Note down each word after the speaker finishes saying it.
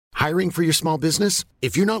Hiring for your small business?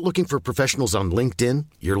 If you're not looking for professionals on LinkedIn,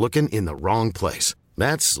 you're looking in the wrong place.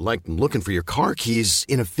 That's like looking for your car keys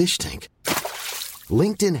in a fish tank.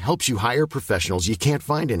 LinkedIn helps you hire professionals you can't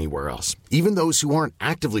find anywhere else, even those who aren't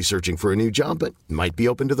actively searching for a new job but might be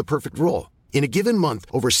open to the perfect role. In a given month,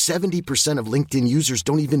 over 70% of LinkedIn users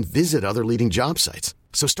don't even visit other leading job sites.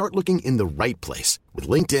 So start looking in the right place. With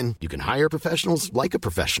LinkedIn, you can hire professionals like a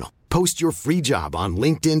professional. Post your free job on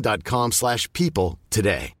linkedin.com/people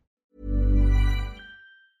today.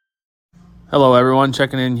 Hello, everyone.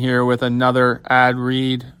 Checking in here with another ad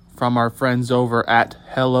read from our friends over at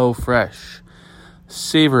HelloFresh.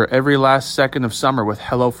 Savor every last second of summer with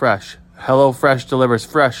HelloFresh. HelloFresh delivers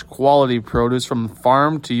fresh, quality produce from the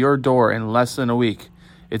farm to your door in less than a week.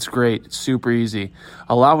 It's great. It's super easy,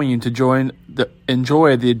 allowing you to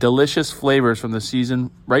enjoy the delicious flavors from the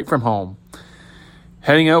season right from home.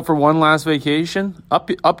 Heading out for one last vacation?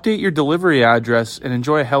 Update your delivery address and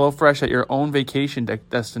enjoy HelloFresh at your own vacation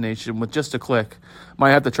destination with just a click. Might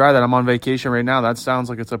have to try that. I'm on vacation right now. That sounds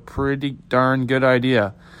like it's a pretty darn good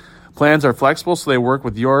idea. Plans are flexible, so they work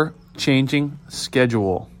with your changing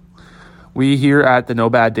schedule. We here at the No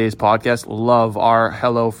Bad Days podcast love our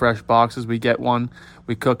HelloFresh boxes. We get one,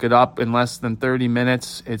 we cook it up in less than 30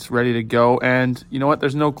 minutes. It's ready to go. And you know what?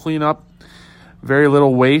 There's no cleanup, very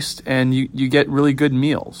little waste, and you get really good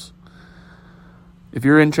meals. If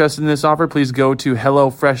you're interested in this offer, please go to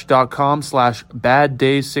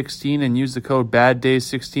hellofresh.com/baddays16 and use the code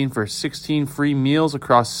baddays16 for 16 free meals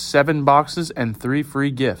across 7 boxes and 3 free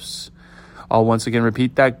gifts. I'll once again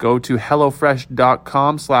repeat that. Go to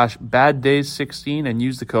hellofresh.com/baddays16 and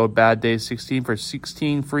use the code baddays16 for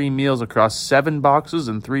 16 free meals across 7 boxes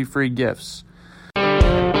and 3 free gifts.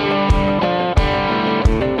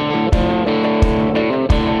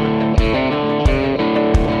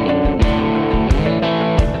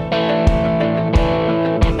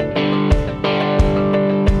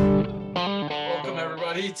 Welcome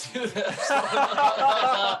everybody to this.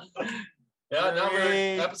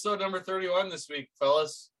 Episode number 31 this week,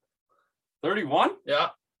 fellas. 31? Yeah,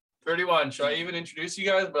 31. Should I even introduce you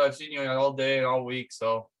guys? But I've seen you all day and all week.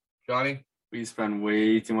 So, Johnny? We spend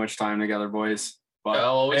way too much time together, boys. But yeah,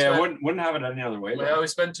 well, I wouldn't have it any other way. Yeah, we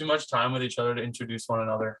spend too much time with each other to introduce one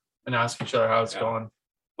another and ask each other how it's going.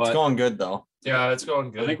 But it's going good, though. Yeah, it's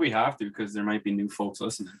going good. I think we have to because there might be new folks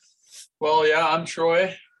listening. Well, yeah, I'm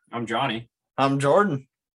Troy. I'm Johnny. I'm Jordan.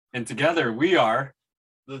 And together we are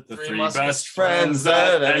the three best friends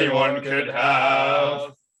that anyone could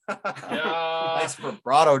have. Yeah. Nice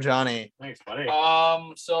vibrato, Johnny. Thanks, buddy.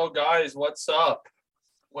 So guys, what's up?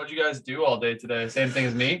 What'd you guys do all day today? Same thing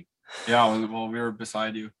as me? Yeah, well, we were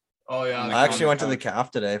beside you. Oh yeah. I actually went to the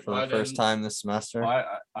calf today for the first time this semester.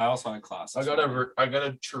 I also had class. I got a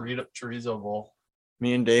chorizo bowl.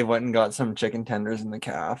 Me and Dave went and got some chicken tenders in the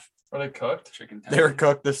calf. Are they cooked? Chicken tenders. They were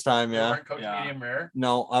cooked this time, yeah. They weren't cooked medium rare?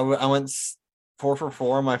 No, I went 4 for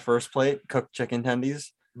 4 on my first plate, cooked chicken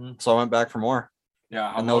tendies. So I went back for more.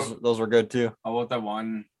 Yeah, and those were good too. How about that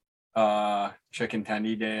one chicken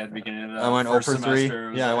tendy day at the beginning of the I went 0 for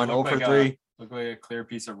 3. Yeah, I went 0 for 3. Looked like a clear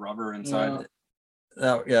piece of rubber inside.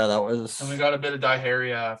 That was. And we got a bit of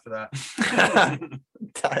diarrhea after that.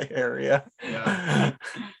 Diarrhea. Yeah.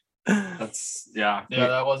 Yeah,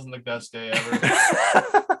 that wasn't the best day ever.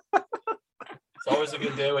 It's always a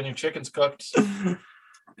good day when your chicken's cooked. Yep.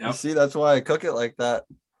 You see, that's why I cook it like that.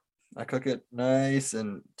 I cook it nice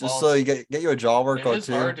and just so you get you a jaw workout too. It's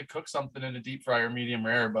hard to cook something in a deep fryer medium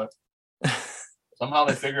rare, but somehow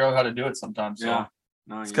they figure out how to do it sometimes. Yeah.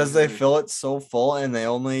 No, it's because they fill it so full and they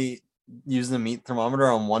only use the meat thermometer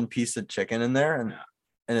on one piece of chicken in there,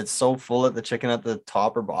 and it's so full that the chicken at the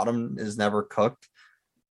top or bottom is never cooked.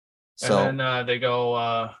 So and then they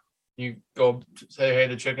go, you go say, hey,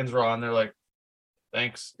 the chicken's raw, and they're like,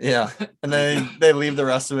 thanks. Yeah, and then they leave the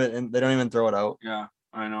rest of it and they don't even throw it out. Yeah,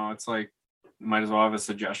 I know. It's like might as well have a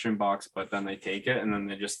suggestion box, but then they take it and then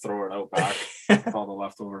they just throw it out back with all the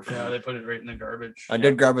leftover food. Yeah, they put it right in the garbage. I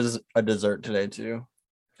did grab a dessert today too.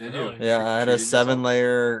 Did you? Yeah, I had a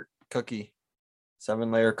 7-layer cookie,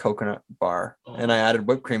 7-layer coconut bar, and I added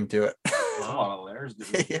whipped cream to it. That's a lot of layers,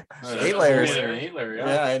 dude. Yeah. 8 layers. 8 layers.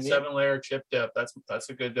 Yeah, 7-layer chip dip. That's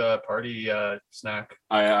a good party snack.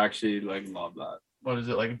 I actually love that. What is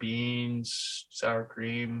it, like beans, sour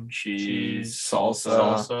cream, cheese,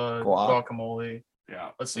 salsa, guacamole?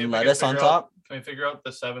 Yeah. Let's see. Lettuce on top. Can we figure out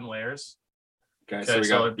the 7 layers? Okay, so we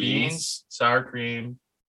got beans, sour cream,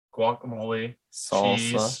 guacamole,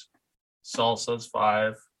 cheese, salsa's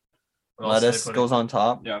 5. Lettuce goes on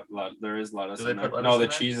top. Yeah, there is lettuce. Do they put lettuce no, the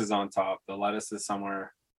in cheese is on top. The lettuce is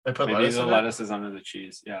somewhere. They put maybe lettuce the in lettuce is under the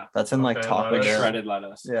cheese. Yeah, that's in like top of shredded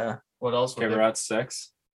lettuce. Yeah. What else? Okay, we're at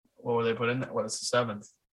 6. what would they put in there? What is the 7th?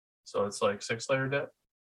 So it's like 6-layer dip.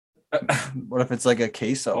 What if it's like a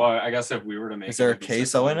queso? Well, I guess if we were to make Is there a it'd be 6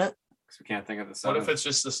 queso in layers, it? 'cause we can't think of the What 7th. if it's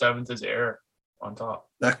just the 7th is air on top?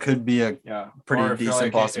 That could be a yeah, pretty Or if you're decent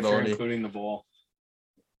if you're possibility. including the bowl.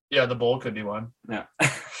 Yeah, the bowl could be one. Yeah,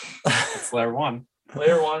 it's layer 1.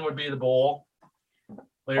 Layer 1 would be the bowl.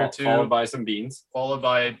 Layer 2 followed by some beans. followed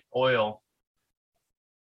by oil.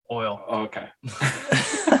 Oh, okay.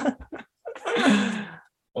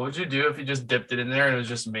 What would you do if you just dipped it in there and it was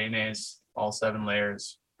just mayonnaise, all 7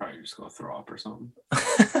 layers? Probably just go throw up or something.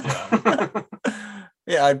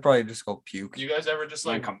 Yeah, I'd probably just go puke. You guys ever just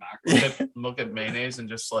Then like come back. look at mayonnaise and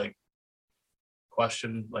just like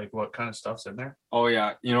question like what kind of stuff's in there? Oh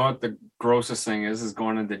yeah, you know what the grossest thing is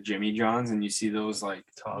going into Jimmy John's and you see those like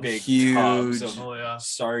Tubs. big Huge. tubs of Oh yeah.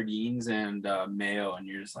 sardines and mayo, and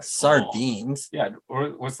you're just like, oh. Sardines. Yeah, or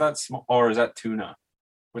what's that small? Or is that tuna?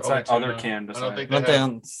 What's Oh, that tuna. other can I beside? don't think it? they Not they have-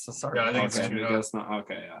 on sorry. Yeah, I think it's Okay, tuna. I guess not.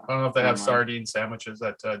 Okay, yeah. I don't know if they have Never mind. sardine sandwiches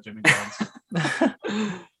at Jimmy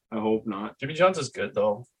John's. I hope not. Jimmy John's is good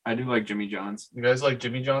though. I do like Jimmy John's. You guys like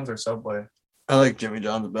Jimmy John's or Subway? I like Jimmy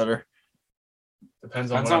John's better.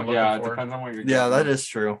 Depends on Depends what on, I'm looking yeah, it for. depends on what you're. Yeah, that getting. is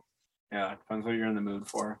true. Yeah, it depends what you're in the mood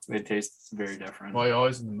for. They taste very different. Well, you're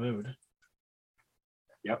always in the mood.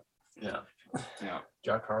 Yep. Yeah. Yeah.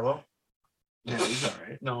 Jack Harlow? Yeah, he's all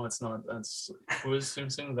right. No, it's not. That's who is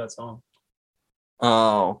singing that song?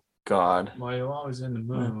 Oh God, Why you always in the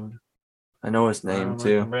mood? I know his name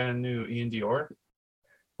too. Brand new Ian Dior.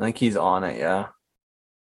 I think he's on it. Yeah,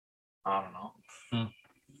 I don't know.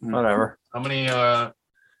 whatever. How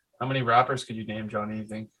many rappers could you name, Johnny? You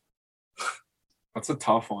think? That's a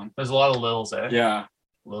tough one. There's a lot of Lils, eh? Yeah,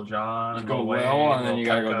 Lil Jon, you go Lil Wayne, well, and then Lil you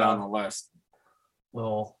gotta go Tecca, down the list.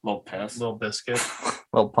 Lil Little Biscuit, Lil Biscuit,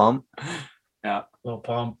 Little pump. yeah, Lil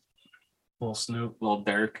Pump, Lil Snoop, Little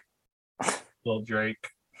Dirk, Lil Drake.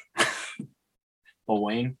 Lil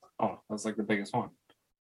Wayne. Oh, that's like the biggest one.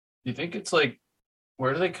 You think it's like,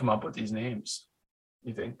 where do they come up with these names?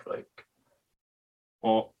 You think like,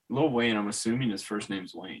 Well, Lil Wayne, I'm assuming his first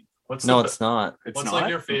name's Wayne. what's No, the, it's not. It's what's not like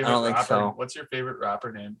your favorite don't think rapper? so. What's your favorite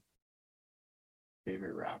rapper name?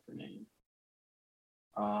 favorite rapper name.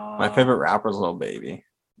 My favorite rapper's Lil Baby.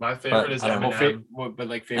 My favorite But is I don't know. Eminem. But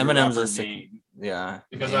like favorite Eminem's rapper a sick- name. Yeah,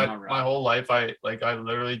 Because Yeah, I, not rap. my whole life, I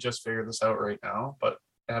literally just figured this out right now. But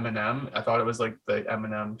Eminem, I thought it was like the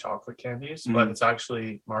Eminem chocolate candies, but Mhm. it's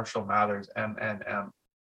actually Marshall Mathers, MNM.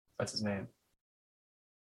 That's his name.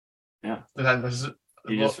 Yeah. Then this is,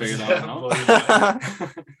 You just figured that one Well, out.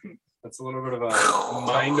 That's a little bit of a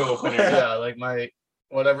mind opener. yeah, like my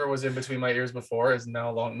whatever was in between my ears before is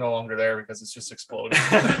now no longer there because it's just exploded.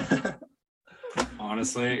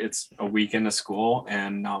 Honestly, it's a weekend of school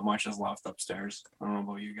and not much is left upstairs. I don't know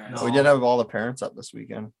about you guys. No. we did have all the parents up this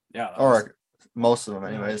weekend, Yeah. that was- or most of them,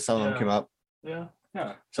 anyways. Some of them Yeah. came up, Yeah.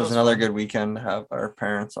 yeah. so it's another good weekend to have our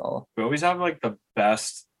parents all. We always have like the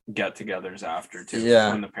best get-togethers after too.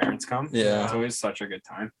 Yeah. When the parents come. Yeah. It's always such a good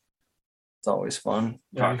time. It's always fun.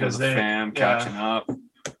 Yeah, Talking because to the they fam, catching up,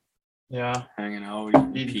 yeah, hanging out,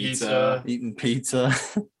 eating eating pizza. Eating pizza.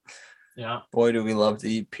 yeah, Boy, do we love to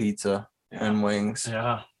eat pizza Yeah. and wings.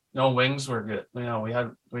 yeah. No, wings were good. Yeah, we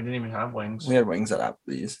didn't even have wings. We had wings at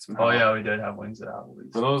Applebee's. Oh yeah, we did have wings at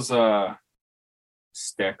Applebee's. For those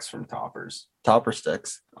sticks from Toppers. Topper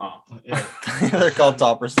sticks. Oh. Yeah, They're called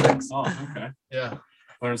topper sticks. Oh, okay. yeah.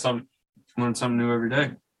 Learn something new every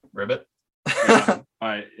day. Ribbit.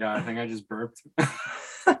 Yeah. I think I just burped.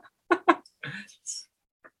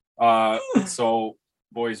 So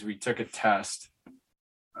boys, we took a test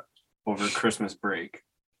over Christmas break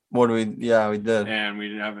What do we? Yeah, we did. and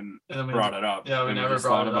we haven't And then we- brought it up. Yeah, we And never just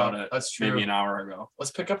brought thought it about up. it That's true. maybe an hour ago.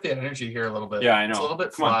 Let's pick up the energy here a little bit. Yeah, I It's a know. little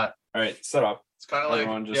bit Come on. flat. All right, set up. It's kind of like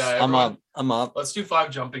Everyone just- yeah. I'm everyone- up. I'm up. Let's do 5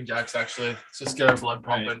 jumping jacks. Actually, let's just get our blood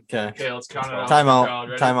Right. pumping. Okay. Okay, let's count it out. Time Crowd, out.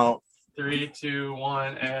 ready? Time out. 3, 2,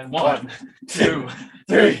 1, and 1, 1, 2,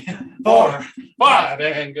 3, 4, 5,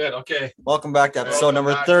 and good. Okay. Welcome back to episode Welcome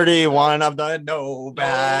number back. 31 of the No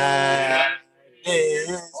Bad.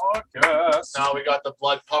 Podcast. Now we got the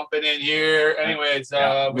blood pumping in here. Anyways,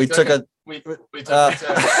 Yeah. We took a. we took Uh, a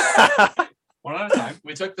test. One at a time.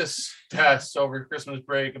 We took this test over Christmas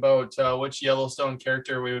break about which Yellowstone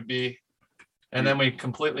character we would be, and then we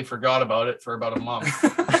completely forgot about it for about a month.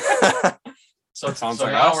 So, Sounds so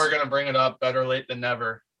like now us. we're gonna bring it up. Better late than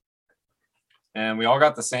never. And we all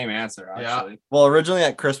got the same answer, Yeah. actually. well, originally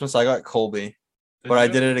at Christmas I got Colby, but I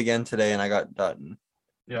you? did it again today and I got Dutton.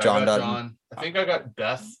 Yeah, John I got Dutton. John. I think I got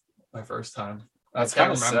Beth my first time. That's I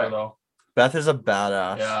can't kinda remember sick. though. Beth is a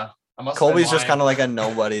badass. Yeah, I must. Colby's just kind of like a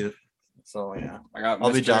nobody. So yeah, I got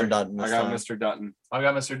I'll be Mr. John Dutton I this got time. Mr. Dutton. I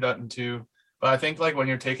got Mr. Dutton too. But I think like when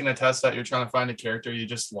you're taking a test that you're trying to find a character, you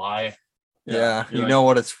just lie. Yeah, You're you like- know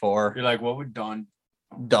what it's for. You're like, what would Don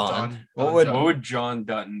Don. Don What would John. what would John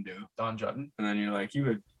Dutton do? Don Jutton. And then you're like, he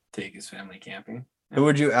would take his family camping. who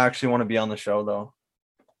would you actually want to be on the show though?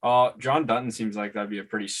 John Dutton seems like that'd be a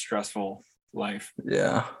pretty stressful life.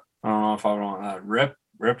 Yeah, I don't know if I would want that. Rip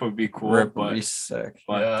would be cool, Rip but would be sick.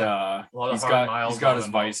 but Yeah. A lot of he's hard got miles he's got on his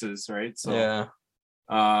him, though. vices, right? So Yeah,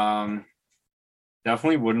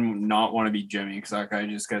 definitely wouldn't not want to be Jimmy because that guy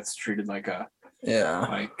just gets treated like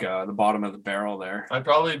yeah. the bottom of the barrel there. I'd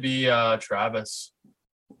probably be Travis,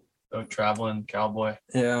 the traveling cowboy.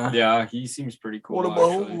 Yeah. Yeah, he seems pretty cool.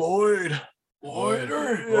 actually. Lloyd?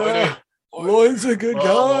 Lloyd. Lloyd's a good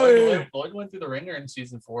Lloyd went through the ringer in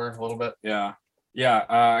season 4 a little bit. Yeah. Yeah.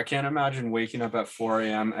 I can't imagine waking up at 4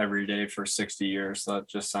 a.m. every day for 60 years. That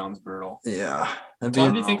just sounds brutal. Yeah. What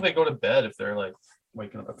time do you think they go to bed if they're like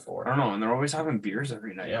waking up at 4? I don't know. And they're always having beers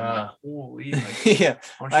every night. I'm Yeah. like, holy. Like, Yeah.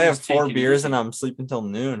 why don't you I have just take 4 it beers easy? and I'm sleeping till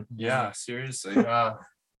noon. Yeah, seriously. Yeah.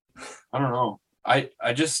 I don't know. I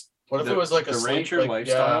just What if it was like a the sleep, rancher like,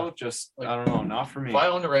 lifestyle? Yeah. Just Like, I don't know. Not for me. If I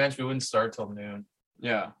owned a ranch, we wouldn't start till noon.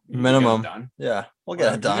 Yeah, you can get it Minimum. done. Yeah, we'll get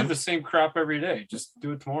it We do done. the same crap every day. Just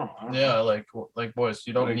do it tomorrow. I don't know. Yeah, like boys,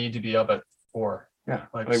 you don't Like- need to be up at 4. Yeah.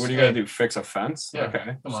 Like, Like, what do you hey, gotta do? Fix a fence? Yeah,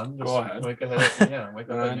 Okay. Come on, Go just ahead. Wake ahead. Yeah, wake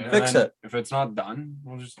up And at then, noon. Fix and then it. If it's not done,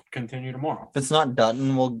 we'll just continue tomorrow. If it's not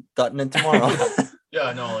Dutton, we'll Dutton it tomorrow.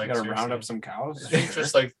 Yeah, no, I like gotta round seriously. up some cows. I think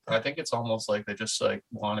just like I think it's almost like they just like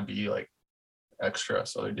want to be like extra,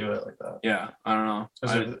 so they do it like that. Yeah, I don't know.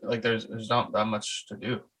 Because like there's not that much to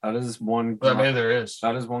do. That is one. But maybe there is.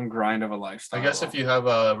 That is one grind of a lifestyle. I guess if you have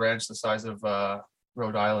a ranch the size of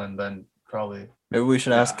Rhode Island, then probably. Maybe we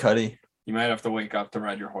should ask Yeah. Cuddy. you might have to wake up to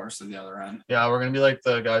ride your horse to the other end. Yeah, we're gonna be like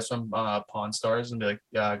the guys from Pawn Stars and be like,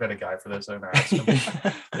 yeah, I got a guy for this. I'm gonna ask him.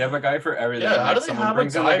 They have a guy for everything. Yeah, how Like, do they someone have a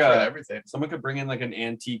brings in guy like for a everything? someone could bring in like an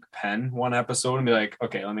antique pen one episode and be like,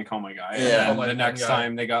 okay, let me call my guy. Yeah. And Call my then the next guy.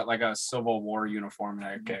 time they got like a Civil War uniform and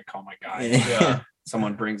I okay, call my guy. Yeah,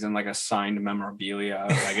 Someone brings in like a signed memorabilia.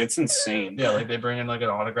 Like it's insane. yeah, like they bring in like an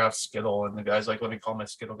autographed Skittle, and the guy's like, let me call my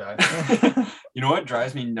Skittle guy. You know what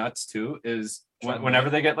drives me nuts too is whenever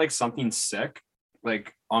they get like something sick,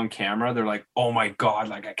 like on camera, they're like, "Oh my god,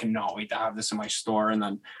 like I cannot wait to have this in my store." And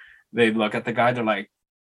then they look at the guy, they're like,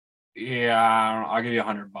 "Yeah, I don't know, I'll give you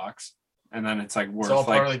 $100." And then it's like It's all worth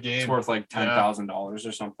part of like the game. it's worth like $10,000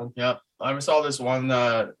 or something. Yep, I saw this one.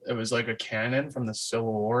 It was like a cannon from the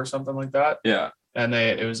Civil War or something like that. Yeah, And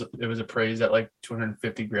it was appraised at like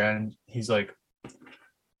 250 grand. He's like,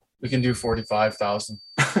 we can do 45,000.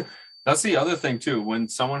 that's the other thing too. When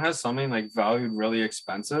someone has something like valued really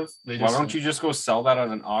expensive, They why just- don't you just go sell that at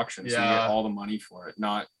an auction so you Yeah. get all the money for it,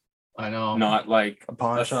 not I know. like A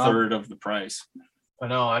pawn a shop. third of the price. I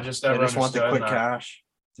know. I just They never just want the understood quick that. cash.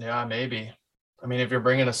 Yeah, maybe. I mean, if you're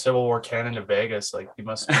bringing a Civil War cannon to Vegas, like you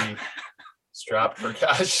must be strapped for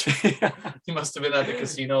cash. You must have been at the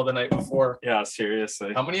casino the night before. Yeah,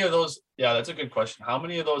 seriously. How many of those? Yeah, that's a good question. How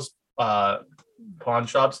many of those pawn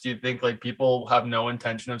shops do you think like people have no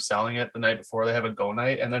intention of selling it the night before they have a go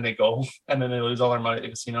night, and then they go and then they lose all their money at the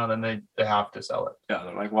casino, and then they have to sell it? Yeah,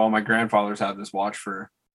 they're like, well, my grandfather's had this watch for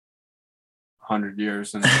 100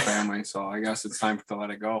 years in his family, so I guess it's time to let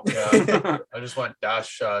it go. Yeah. I just went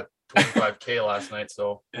dash 25K last night,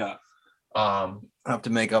 so Yeah, I have to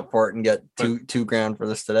make up for it and get two grand for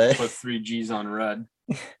this today. put 3 G's on red,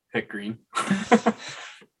 hit green.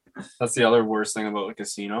 That's the other worst thing about the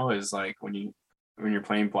casino is like when you're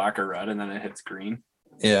playing black or red and then it hits green.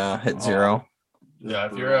 Yeah, hit Oh. 0. Yeah,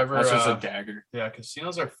 if you're Brutal. ever, that's just a dagger. yeah,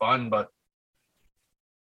 casinos are fun, but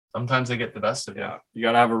sometimes they get the best of you. Yeah, you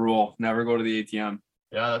gotta have a rule: never go to the ATM.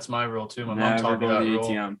 Yeah, that's my rule too. My mom Never taught me go that to the rule.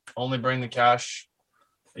 ATM. Only bring the cash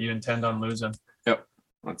that you intend on losing.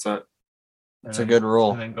 That's it. It's a good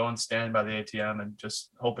rule. And then go and stand by the ATM and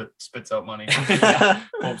just hope it spits out money.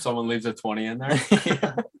 Hope someone leaves a 20 in there.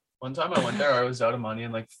 One time I went there, I was out of money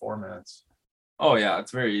in like 4 minutes. Oh yeah,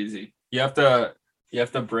 it's very easy. You have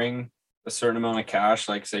to bring a certain amount of cash.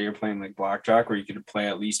 Like say you're playing like blackjack, where you could play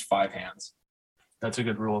at least 5 hands. That's a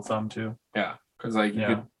good rule of thumb too. Yeah, because like you Yeah.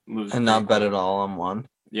 could lose And not bet it all on one.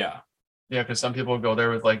 Yeah, Yeah, because some people go there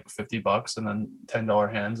with like $50 and then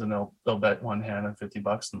 $10 hands, and they'll bet one hand on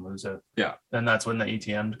 $50 and lose it. Yeah. Then that's when the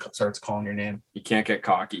ATM starts calling your name. you can't get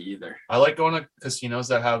cocky either. I like going to casinos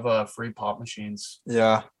that have free pop machines.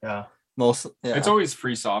 Yeah. Yeah. Yeah. It's always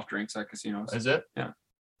free soft drinks at casinos. Is it? Yeah.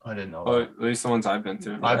 I didn't know Oh, that. at least the ones I've been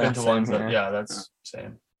to. I've been to same ones that, here. yeah, that's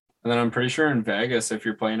same. And then I'm pretty sure in Vegas, if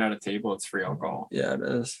you're playing at a table, it's free alcohol. Yeah, it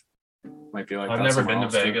is. Might be like I've that never somewhere been to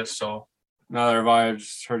else, too. Vegas, so Neither have I. I've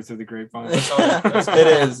just heard it through the grapevine. That's It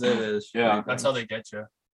is. Yeah. that's how they get you.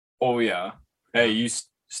 Oh yeah. Hey, you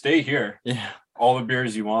stay here. Yeah. All the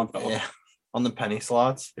beers you want, though. Yeah. On the penny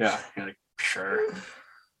slots. Yeah. You're like, sure.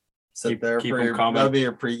 Sit Keep- there keep for 'em your, coming. that'll be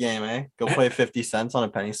your pregame, eh? Go play 50 cents on a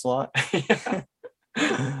penny slot. Yeah.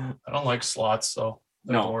 I don't like slots, so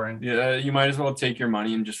they're No. boring. Yeah, you might as well take your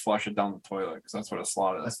money and just flush it down the toilet because that's what a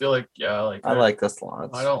slot I is. feel like I like the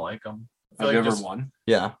slots. I don't like them. I feel Have like you ever just- won?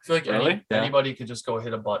 Yeah. I feel like Really? Yeah. anybody could just go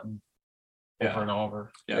hit a button Yeah. over and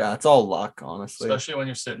over. Yeah. It's all luck, honestly. Especially when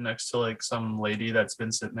you're sitting next to like some lady that's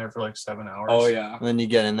been sitting there for like 7 hours. Oh yeah. And then you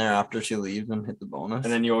get in there after she leaves and hit the bonus.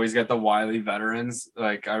 And then you always get the wily veterans.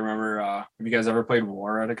 Like I remember, have you guys ever played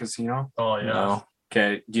War at a casino? Oh yeah. No.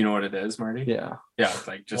 Okay, do you know what it is, Marty? Yeah. Yeah, it's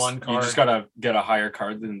like just One you card. just gotta get a higher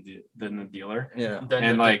card than the dealer. Yeah. Then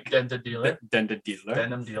And, the, like, then the dealer. Than the dealer.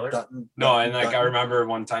 Denim dealer. No, and like I remember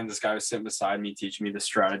one time this guy was sitting beside me teaching me the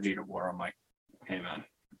strategy to War. I'm like, hey man,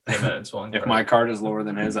 It's one if card. my card is lower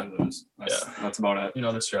than his, I lose. That's about it. You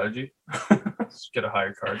know the strategy? Just get a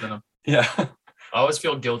higher card than him. Yeah. I always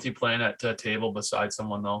feel guilty playing at a table beside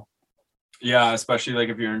someone though. Yeah, especially like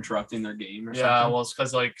if you're interrupting their game or Yeah, something. well, it's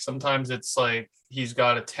because like sometimes it's like he's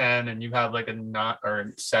got a 10 and you have like a not or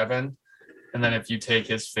a 7, and then if you take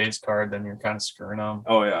his face card, then you're kind of screwing him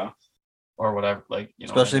Oh yeah. or whatever. Like you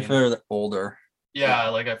know, what I Especially if mean? they're older. Yeah,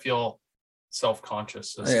 like I feel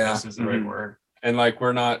self-conscious. Yeah. This is the right Mhm. word. And like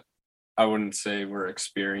I wouldn't say we're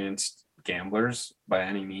experienced gamblers by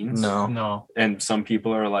any means. No. No, And some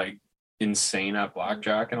people are like insane at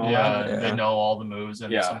blackjack and all yeah, that. they Yeah. know all the moves,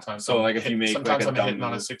 and Yeah, sometimes so, I'm like, if you make, like, sometimes a I'm dumb hitting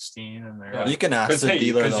on a move. 16, and they're Yeah. like, You can ask 'Cause, the hey,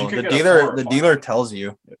 dealer 'cause you though. could The get a 4 dealer or the 5. dealer tells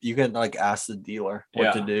you. You can like ask the dealer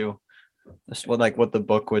what to Yeah. do. That's what the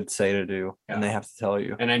book would say to do. And Yeah. they have to tell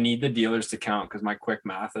you. And I need the dealers to count because my quick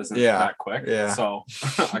math isn't Yeah, that quick. yeah. So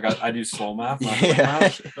I do slow math. Not quick Yeah.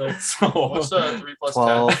 math. like, So what's 3 plus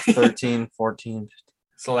 12, 10? 13, 14.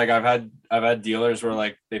 so like I've had dealers where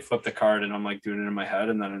like they flip the card and I'm like doing it in my head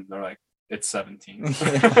and then they're like it's 17.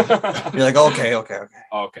 You're like, okay.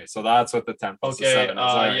 Okay, so that's what the 10 plus the Okay, 7 is.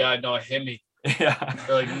 All right. yeah, no, hit me. Yeah.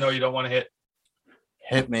 They're like, no, you don't want to hit.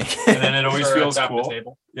 Hit me. And then it always Sure, feels tap the cool.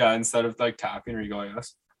 table. Yeah, instead of like tapping or you go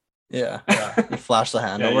yes. Yeah. Yeah, You flash the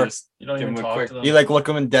hand Yeah, over. you just you don't Give even him a talk quick- to them. You like look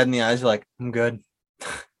them dead in the eyes. You're like, I'm good.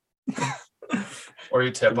 Or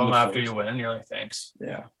you tip Give 'em them the after face. you win. You're like, thanks.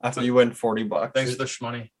 Yeah. After you win $40. Thanks for the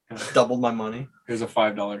shmoney. Doubled my money. here's a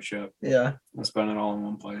 $5 chip. Yeah. I'll spend it all in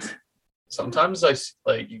one place. Sometimes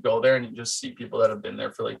like you go there and you just see people that have been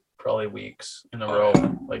there for like probably weeks in a Oh, row,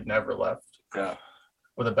 yeah. like never left, Yeah.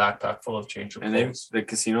 with a backpack full of change of And clothes. the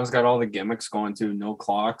casino's got all the gimmicks going to no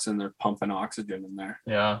clocks and they're pumping oxygen in there.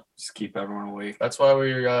 Yeah, Just keep everyone awake. that's why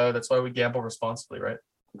we gamble responsibly, right?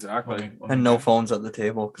 Exactly. we And no gamble. phones at the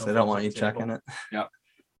table because No they don't phones want at you the table. checking it.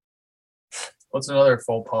 What's another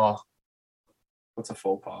faux pas? What's a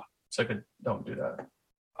faux pas? It's like a don't do that.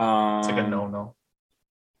 It's It's like a no.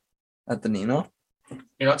 At the Nino?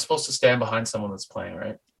 You're not supposed to stand behind someone that's playing,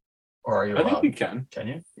 right? Or are you I think allowed? you can. Can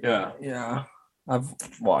you? Yeah. Yeah. I've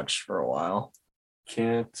watched for a while.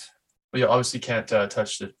 Can't. Well, you obviously can't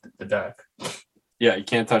touch the deck. Yeah, you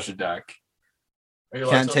can't touch a deck. Are you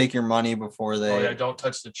allowed Can't to- take your money before Oh they. yeah, don't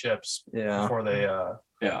touch the chips Yeah. before they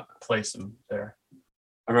Yeah. place them there.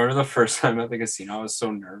 I remember the first time at the casino, I was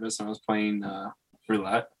so nervous and I was playing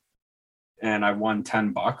roulette and I won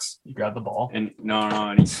 $10. You grab the ball. And no,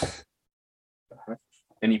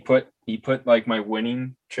 and he put like my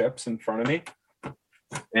winning chips in front of me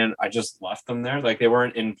and I just left them there. Like they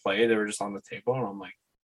weren't in play, they were just on the table. And I'm like,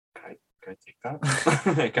 can I take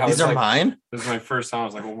that? Like, I These was are like, mine? this is my first time. I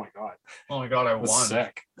was like, oh my God, Oh my god, I that was won.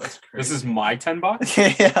 sick. That's crazy. This is my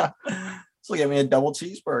 $10. Yeah. So get me a double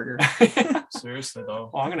cheeseburger. Seriously though.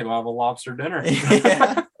 Oh, I'm gonna go have a lobster dinner.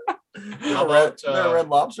 Yeah. How about Is there a red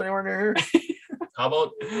lobster anywhere near here? how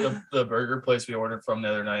about the burger place we ordered from the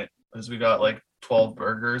other night? Because we got like 12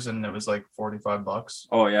 burgers and it was like $45.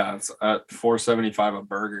 Oh yeah, it's at $4.75 a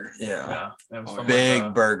burger. Yeah. Yeah, it was Oh, from Big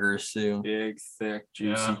like, burgers too. Big, thick,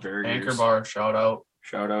 juicy yeah, burgers. Anchor Bar, shout out.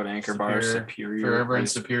 Shout out Anchor Bar, Superior. Superior. If you're ever in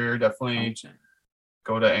place. Superior, definitely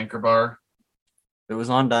go to Anchor Bar. It was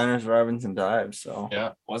on Diners, Drive-Ins, and Dives. So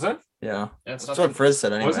Yeah, Was it yeah. yeah, it's That's nothing- what Frizz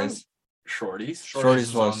said anyways. Wasn't Shorties? Shorties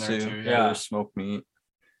Shorties was on there too. too, yeah. Yeah. There's smoked meat.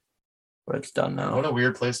 But it's done now. What a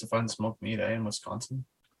weird place to find smoked meat, in Wisconsin.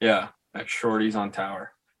 Yeah, at Shorties on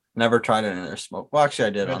Tower. Never tried it in their smoke. Well, actually, I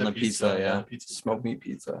did We had on the pizza. Yeah, pizza. smoked meat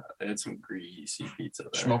pizza. They had some greasy pizza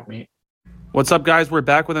there. Smoked meat. What's up, guys? We're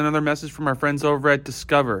back with another message from our friends over at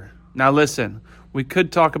Discover. Now, listen, we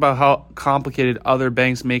could talk about how complicated other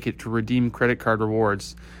banks make it to redeem credit card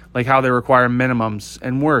rewards, like how they require minimums,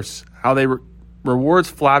 and worse, how they rewards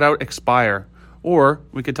flat out expire. Or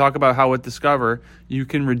we could talk about how with Discover, you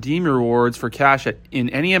can redeem your rewards for cash in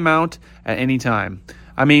any amount at any time.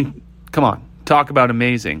 I mean, come on, talk about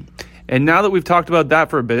amazing. And now that we've talked about that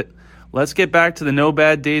for a bit, let's get back to the No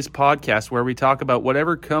Bad Days podcast where we talk about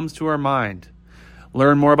whatever comes to our mind.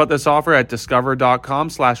 Learn more about this offer at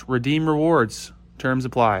discover.com/redeem rewards. Terms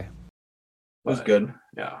apply. It was good.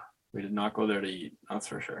 Yeah. We did not go there to eat. That's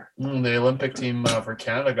for sure. The Olympic team for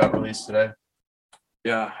Canada got released today.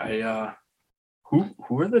 Yeah.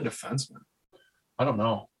 Who are the defensemen? I don't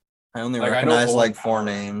know. I only Like, recognize I like know 4 Owen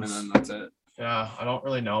names. and then that's it. Yeah, I don't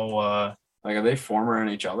really know. Like, are they former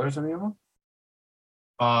NHLers, any of them?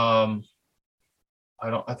 I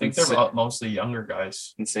think they're mostly younger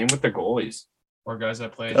guys And same with the goalies. or guys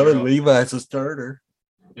that played. Evan Levi's a starter.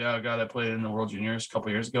 Yeah, a guy that played in the World Juniors a couple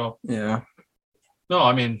years ago. Yeah. No,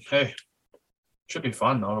 I mean, hey, should be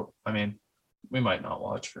fun though. I mean, we might not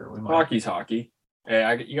watch or we might. Hockey's hockey.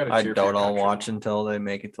 Hey, you got to. I doubt I'll watch until they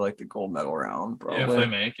make it to like the gold medal round. Probably. Yeah, if they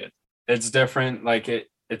make it. It's different. Like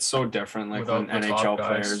it's so different. Like Without when the NHL top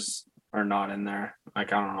guys. players are not in there.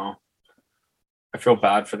 Like, I don't know. I feel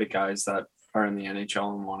bad for the guys that are in the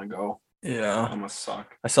NHL and want to go. Yeah. That must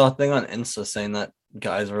suck. I saw a thing on Insta saying that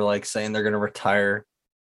guys were like saying they're gonna retire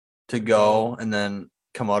to go and then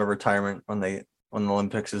come out of retirement when the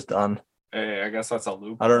Olympics is done. Hey, I guess that's a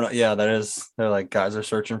loop. I don't know. Yeah, that is. They're like guys are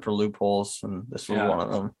searching for loopholes, and this was Yeah. one of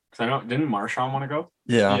them. Cause I know, didn't Marchand want to go?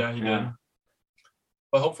 Yeah. He Yeah. did.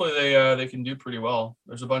 But hopefully they can do pretty well.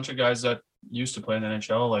 There's a bunch of guys that used to play in the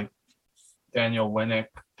NHL, like Daniel Winnick,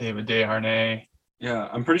 David Desharnais, Yeah,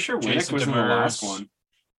 I'm pretty sure Winnick Jason was in the last Demers. one,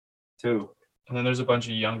 too. and then there's a bunch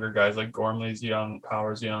of younger guys like Gormley's young,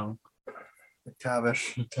 Power's young,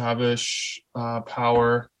 McTavish,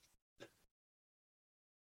 Power.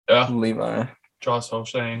 Yeah, Levi. Josh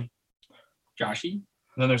Hosang. Joshy? And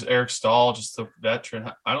then there's Eric Stahl, just a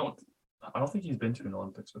veteran. I don't think he's been to an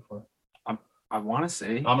Olympics before. I want to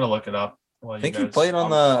say. I'm gonna look it up. I think he played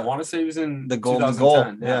on I the want to say he was in golden goal.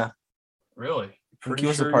 2010, Yeah. Really? I think he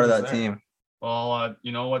was a part of that team. Well,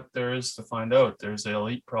 you know what there is to find out. There's an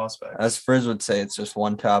elite prospect. As Frizz would say, it's just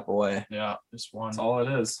one tap away. Yeah, just one. That's all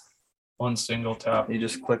it is. One single tap. You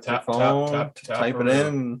just click Tap, your tap, phone, tap, tap, type it or- in,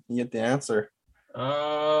 and you get the answer.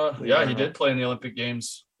 Yeah, he did play in the Olympic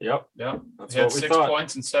Games. Yep. Yeah, That's he had what we 6 thought.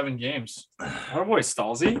 points in 7 games. Oh boy,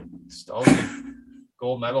 Stalzy. Still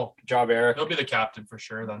gold medal. Good job, Eric. He'll be the captain for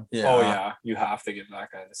sure. Then. Yeah. Oh yeah, you have to give that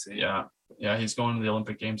guy the seat. Yeah, he's going to the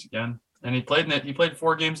Olympic Games again, and he played in it. He played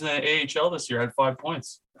 4 games in the AHL this year. Had 5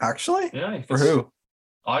 points. Actually? Yeah, For who?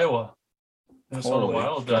 Iowa. Minnesota Totally.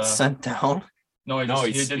 Wild. Got sent down. No, he No,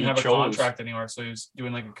 didn't he have a chose. contract anymore, so he was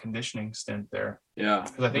doing like a conditioning stint there Yeah.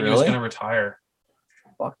 because I think he was Really? going to retire.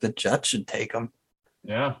 Fuck, the Jets should take him.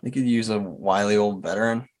 Yeah, They could use a wily old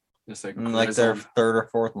veteran, Just like, like their third or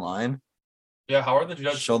fourth line. yeah. How are the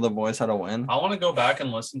Jets? Show the boys how to win. I want to go back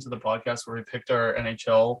and listen to the podcast where we picked our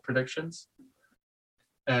NHL predictions.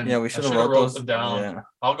 And Yeah, we I should have should've wrote those them down. Yeah.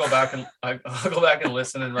 I'll go back and I'll go back and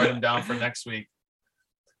listen and write them down for next week.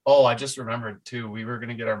 Oh, I just remembered too. We were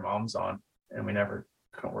gonna get our moms on, and we never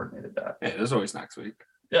coordinated that. Hey, there's always next week.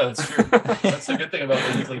 Yeah, that's true. That's the good thing about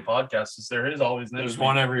the weekly podcast is there is always next There's week.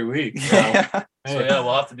 one every week. So, Yeah. So hey, yeah,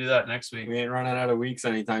 we'll have to do that next week. we ain't running out of weeks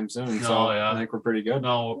anytime soon. No, So yeah. I think we're pretty good.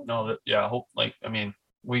 No, yeah. Hope I mean,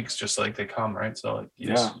 weeks just like they come, right? So like it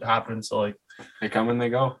just happens. So like They come and they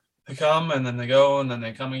go. they come and then they go and then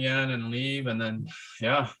they come again and leave and then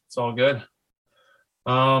yeah, it's all good.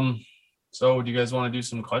 So do you guys want to do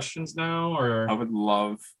some questions now or I would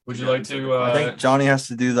love. would you get like into to the I think Johnny has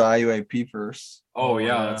to do the IUAP first. Oh yeah,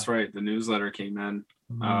 yeah. that's right. The newsletter came in.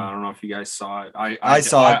 Mhm. I don't know if you guys saw it. I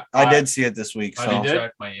saw it. I did see it this week. I So didn't did?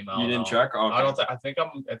 check my email. You didn't no. check? Okay. I don't think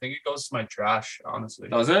I think it goes to my trash, honestly.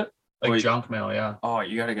 Does it? Like Wait. junk mail, yeah. Oh,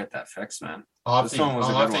 you got to get that fixed, man. I'll have This to, one was a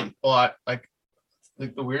I'll have good to- one. Well, I like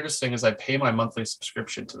the weirdest thing is I pay my monthly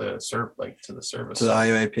subscription to the service. to the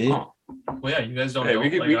IUAP. Oh, Well, yeah, you guys don't Hey, know. we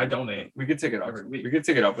could- Like, we- I donate. we could take it up. Every week. We could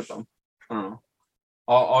take it up with them. I don't know.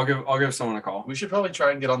 I'll give someone a call. We should probably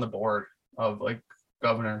try and get on the board of like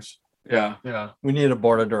governors. Yeah, Yeah. We need a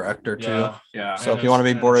board of director too. Yeah. yeah. So if And you wanna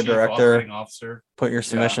be and board of chief director- operating officer. Put your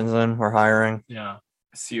submissions in. We're hiring. Yeah.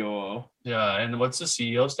 COO, Yeah. And what's the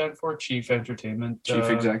CEO stand for? Chief Entertainment. Chief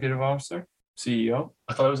Executive Officer, CEO.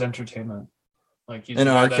 I thought it was entertainment. Like he's In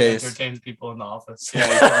the guy our that case. entertains people in the office.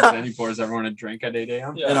 Yeah, he comes in, he pours everyone a drink at 8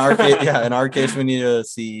 a.m. Yeah. In our case, in our case, we need a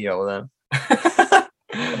CEO then.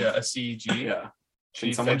 Yeah, a CEG. Yeah. Can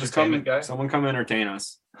Chief someone just come? entertainment guy. Someone come entertain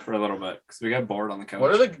us for a little bit because we got bored on the couch.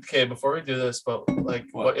 What are the okay? Before we do this, but like,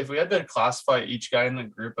 What? what if we had to classify each guy in the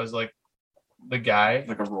group as like the guy,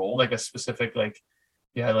 like a role? like a specific like,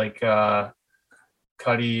 yeah, like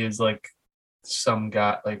Cuddy is like some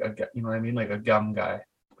guy, like you know what I mean, like a gum guy.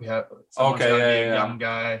 We have gum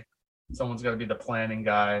guy. Someone's got to be the planning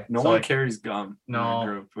guy. No one carries gum. No, in our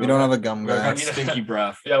group. We don't have a gum guy. Got stinky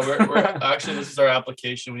breath. Yeah, we're actually, this is our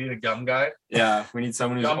application. We need a gum guy. Yeah, we need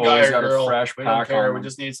someone who's Gum always guy or got girl. a fresh We pack don't care. on We them.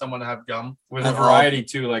 just need someone to have gum. With a variety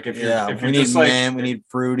too. Like if you're we need just like mint, we need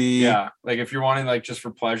fruity. yeah, like if you're wanting like just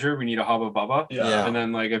for pleasure, we need a Hubba Bubba. Yeah. And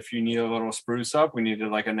then like if you need a little spruce up, we need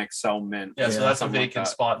like an Excel mint. Yeah, so that's a something like vacant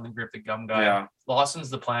that. spot in the group. The gum guy. Yeah. Lawson's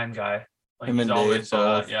the plan guy. Like Him he's and Dave always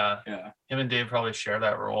both. Yeah. him and Dave probably share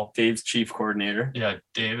that role. Dave's chief coordinator. Yeah,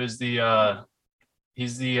 Dave is the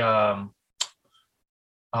he's the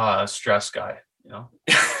stress guy, you know.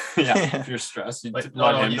 Yeah. If you're stressed, you Like,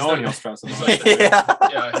 let no, him he's know the- and he'll stress He's about like it.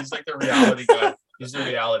 yeah, he's like the reality guy. He's the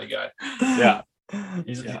reality guy. Yeah.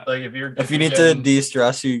 He's Yeah. like if If you need to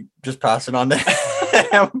de-stress, you just pass it on to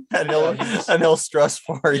him, and he'll stress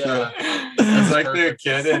for you. Yeah. It's like the Perfect.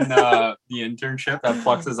 kid in the internship that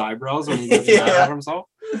plucks his eyebrows when he gets mad Yeah. at himself.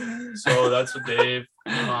 So that's what Dave.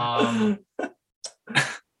 You're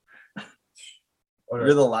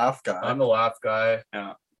the laugh guy. I'm the laugh guy.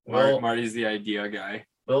 Yeah. Will, Marty's the idea guy.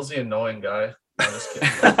 Will's the annoying guy. No, just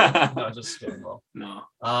kidding. No, just kidding. Will. No.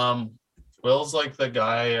 Will's like the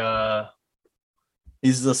guy.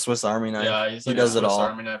 He's the Swiss Army knife. Yeah, he's he like does a it Swiss all.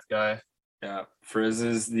 Army knife guy. Yeah. Frizz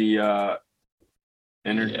is the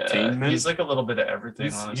entertainment. Yeah, he's like a little bit of everything.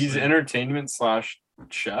 he's Honestly, entertainment /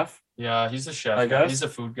 chef yeah, he's a chef. I guess. He's a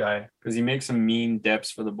food guy. because he makes some mean dips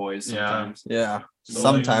for the boys Yeah. sometimes. Yeah. So,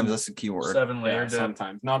 Sometimes like, that's the key word. 7 layer Yeah, dip.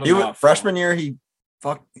 sometimes not He enough. freshman year he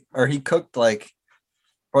cooked like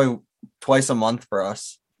probably twice a month for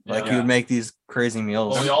us. Like he Yeah. would make these crazy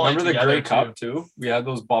meals. Well, we all Remember ate the together, Grey Cup too? We had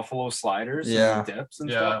those buffalo sliders, Yeah. and the dips and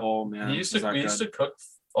Yeah. stuff. Oh man, we used was that to good. cook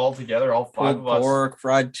all together, all 5 Pulled of us. pork,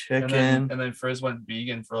 fried And chicken. then Frizz went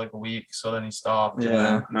vegan for like a week, so then he stopped.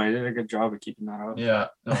 Yeah. No, he did a good job of keeping that up. Yeah.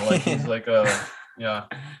 No, like he's like a yeah,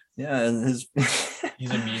 Yeah, and his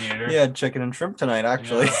he's a mediator. he had chicken and shrimp tonight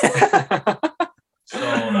actually. So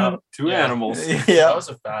that, Two yeah. animals. that Yeah. was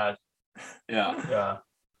a fad. Yeah. Yeah.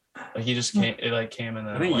 Like he just came in and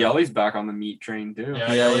I think went. Yelly's back on the meat train too.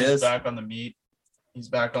 Yeah, Yeah, he he's is. back on the meat. He's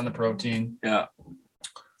back on the protein. Yeah.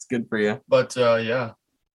 It's good for you. But yeah.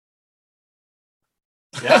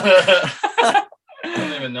 Yeah. I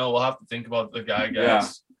don't even know. We'll have to think about the guys. Yeah.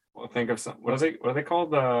 Well, think of some. What are they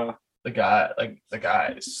called? The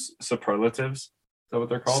guys. Superlatives. Is that what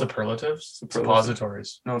they're called? Superlatives? Superlatives.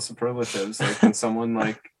 Suppositories. No, superlatives. Like when someone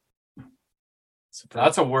like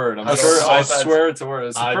that's a word. I'm I sure. don't know I if that's- swear it's a word.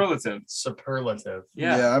 It's I- superlative. Superlative.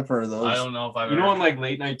 Yeah. I've heard of those. I don't know if I've You know, ever- on like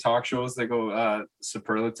late night talk shows, they go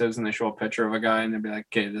superlatives and they show a picture of a guy and they'll be like,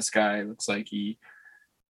 okay, this guy looks like he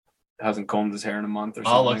hasn't combed his hair in a month or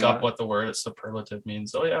something. I'll look like up that. what the word superlative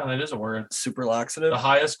means. Oh yeah, it is a word. Super laxative. The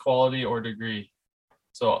highest quality or degree.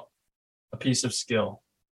 So a piece of skill.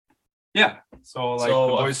 Yeah. So like So,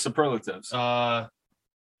 the boys' superlatives. Yeah.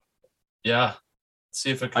 See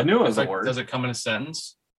if it I knew it was if a word. Does it come in a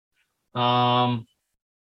sentence? These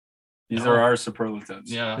no. are our superlatives.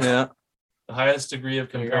 Yeah. Yeah. The highest degree of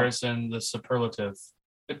There you go. comparison, the superlative.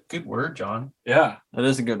 Good word, John. Yeah. That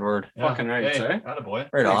is a good word. Yeah. Fucking right, Hey, eh? attaboy.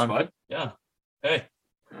 Right Thanks, on. bud. Yeah. Hey.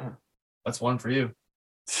 Yeah. That's one for you.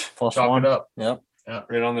 Plus Chalk one. it up. Yep.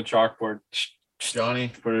 Right on the chalkboard.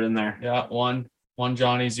 Johnny. Put it in there. Yeah. One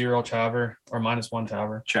Johnny, 0 Chaver, or -1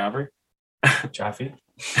 Taver. Chaver. Chaffee.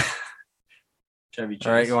 Chevy Chase.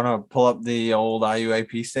 All right, you want to pull up the old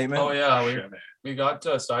IUAP statement? Oh yeah, Chevy. we got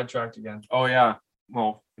sidetracked again. Oh yeah.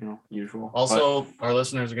 Well, usual. Also, our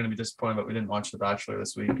listeners are going to be disappointed, but we didn't watch The Bachelor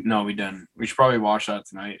this week. But no, we didn't. We should probably watch that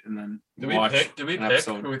tonight and then Did we watch pick an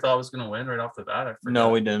episode. who we thought was going to win right off the bat? I forget. No,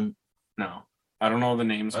 we didn't. No, I don't know the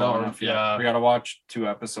names well Oh, enough yet. yeah. We got to watch 2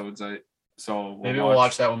 episodes. So Maybe we'll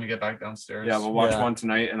watch that when we get back downstairs. Yeah, we'll watch Yeah. one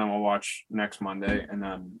tonight and then we'll watch next Monday and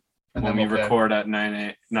then And when then we we'll pick. record at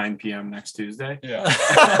 9 p.m. next Tuesday. Yeah.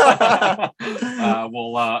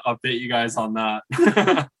 We'll update you guys on that.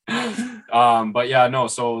 But yeah, no.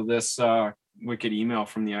 So this wicked email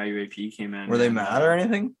from the IUAP came in. Were they and, mad or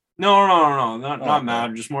anything? No, not okay.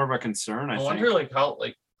 mad. Just more of a concern. I I think. wonder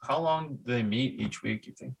how long do they meet each week,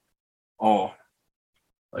 you think? Oh,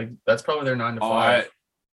 That's probably their 9 to 5.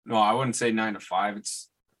 I wouldn't say 9 to 5. It's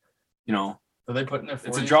Do they put in their 40,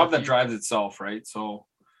 it's a job that 50? drives itself, right? So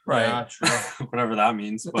Yeah, true. whatever that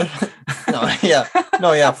means, but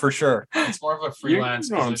No, yeah, for sure. It's more of a freelance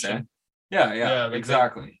know what I'm position. saying. yeah, Yeah, like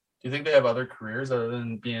exactly. Do you think they have other careers other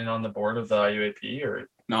than being on the board of the IUAP, or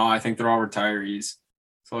No, I think they're all retirees.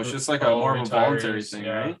 So it's just like a Oh, more of a voluntary retirees, thing,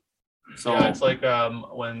 yeah. right? So yeah, it's like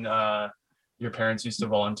when your parents used to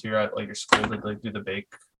volunteer at like your school to like do the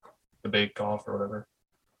bake off or whatever.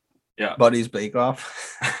 Yeah. Buddy's Bake Off.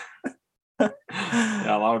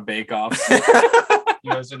 Yeah, a lot of bake-offs.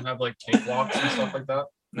 You guys didn't have like cakewalks and stuff like that?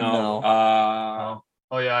 No.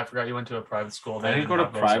 Oh yeah, I forgot you went to a private school. I didn't go to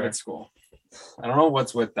private school. I don't know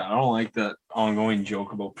what's with that. I don't like the ongoing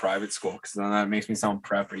joke about private school because then that makes me sound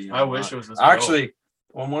preppy. I wish it was this actually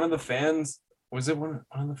when one of the fans was it one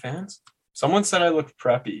of the fans? Someone said I looked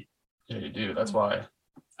preppy. Yeah, you do. That's why.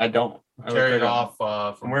 I don't. Carry it off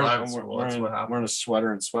from private I'm school. wearing, That's what happened. I'm wearing a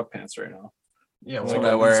sweater and sweatpants right now. Yeah, That's what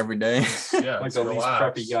I wear every day. Yeah, Like the least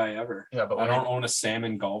preppy guy ever. Yeah, but I don't own a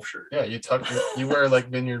salmon golf shirt. Yeah, you wear like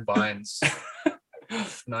Vineyard Vines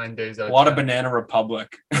 9 days out of A lot 10. of Banana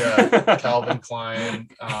Republic. Yeah, Calvin Klein,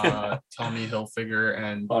 Tommy Hilfiger,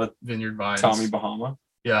 and A lot of Vineyard Vines. Tommy Bahama.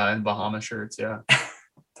 Yeah, and Bahama shirts. Yeah,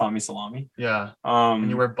 Tommy Salami. yeah. And And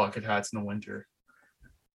you wear bucket hats in the winter.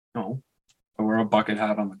 no. I wear a bucket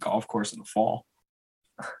hat on the golf course in the fall.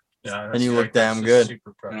 Yeah, And you look that's damn just good.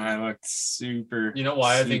 Super And preppy. I looked super. You know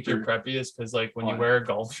why I think you're super- preppy is because like when Why? you wear a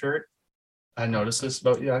golf shirt, I noticed this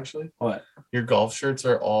about you actually. What? Your golf shirts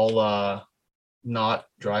are all not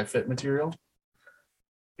dry fit material.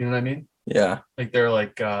 You know what I mean? Yeah. Like they're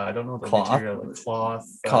like I don't know the Cloth? material, like cloth,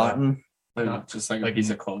 Cotton. not- Just like a like-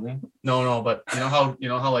 piece of clothing. No, but you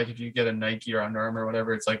know how like if you get a Nike or Under Armour or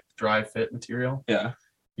whatever, it's like dry fit material. Yeah.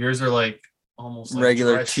 Yours are like almost like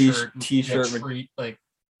Regular dress t- shirt, t-shirt like, like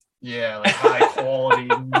yeah, like high quality.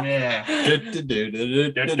 Meh. You You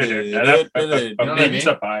know what I mean?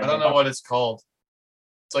 I don't know what it's called.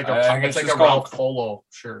 It's like I guess it's like it's a Ralph called- Polo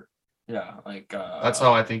shirt. Yeah, like That's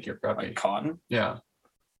how I think you're preppy. like cotton. Yeah.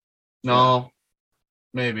 No,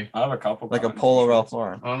 maybe. I have a couple. Like a cotton Polo t-shirts. Ralph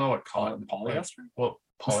Lauren. I don't know what cotton. Polyester? Well,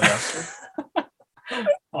 polyester. I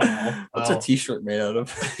don't know. What's Oh. a t-shirt made out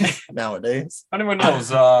of nowadays? Anyone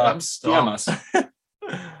knows? I'm DM stumped. us.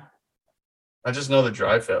 I just know the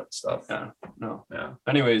dry fit stuff. Yeah. No. Yeah.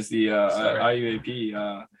 Anyways, the Sorry.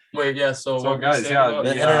 IUAP. Wait, yeah. So, So what were we guys, saying yeah, about- The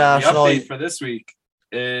the international- update for this week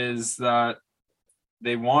is that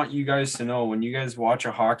they want you guys to know when you guys watch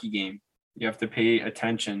a hockey game, you have to pay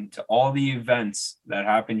attention to all the events that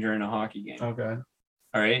happen during a hockey game. Okay.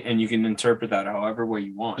 All right, and you can interpret that however way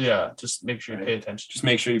you want. Yeah. Just make sure you Right. pay attention. Just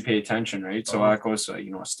make sure you pay attention, right? So Uh-huh. that goes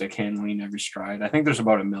to stick handling every stride. I think there's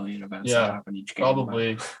about 1 million events Yeah, that happen each game.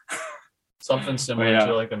 Probably something similar yeah.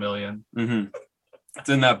 to like 1 million. It's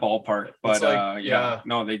in that ballpark, but It's like, yeah.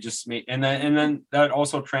 no, they just made and then that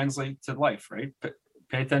also translates to life, right?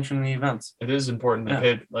 Pay attention to the events. It is important to Yeah.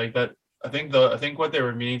 pay like that. I think what they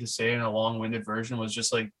were meaning to say in a long-winded version was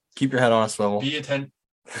just like Keep your head on a swivel. be attentive.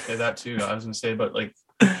 Okay, that too. I was gonna say, but like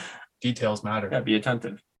details matter. Yeah, be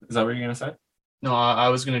attentive. Is that what you're gonna say? No, I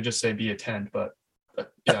was gonna just say be attend, but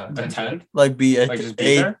yeah, attentive. Attend? Like be a Like, just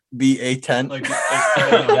be a there? be a tent. Like,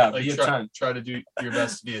 Yeah, like be try, attend. try to do your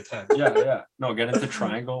best to be attend. Yeah. No, get into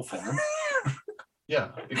triangle form. Yeah,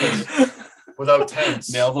 because without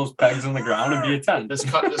tents, Nail those pegs in the ground and be a 10. this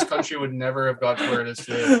country would never have got to where it is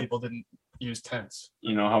today if people didn't use tents.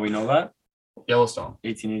 You know how we know that? Yellowstone.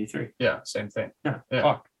 1883. Yeah, same thing. Yeah. Yeah.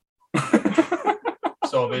 Fuck.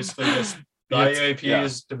 So basically, this the Be a- IUAP yeah.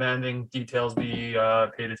 is demanding details be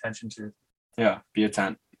paid attention to. Yeah, be a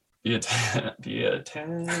 10. Be a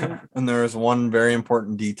 10. And there is one very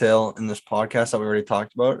important detail in this podcast that we already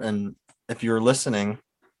talked about. And if you're listening,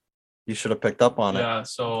 you should have picked up on it. Yeah.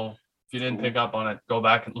 So if you didn't pick up on it, go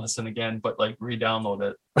back and listen again, but like re-download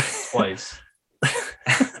it twice.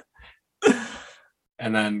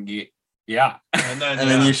 And then, yeah. And then, And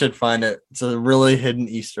then you should find it. It's a really hidden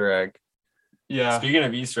Easter egg. yeah. Speaking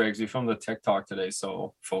of Easter eggs, we filmed a TikTok today,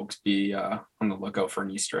 so folks be on the lookout for an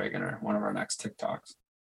Easter egg in one of our next TikToks.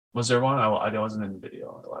 Was there one? I wasn't in the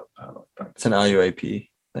video. I don't know. It's an LUAP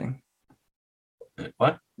thing.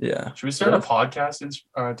 What? Yeah. Should we start a podcast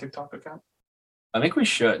TikTok account? I think we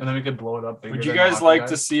should. And then we could blow it up bigger. Would you than guys Hockey like Guys?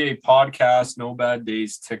 to see a podcast No Bad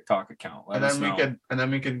Days TikTok account? Let And us then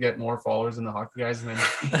we know. could get more followers in the Hockey Guys, and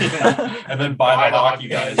then and then buy the hockey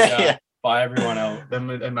guys. Yeah. Yeah. Buy everyone out. then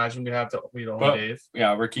imagine we'd own But- Dave.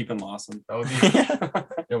 Yeah, we're keeping Lawson. That would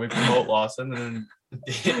be yeah. We promote Lawson, and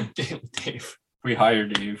then Dave. We hire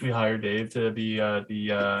Dave. We hire Dave to be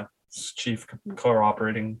the chief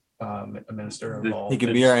cooperating minister of all He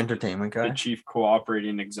could be our entertainment The guy. chief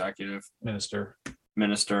cooperating executive minister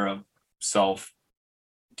of self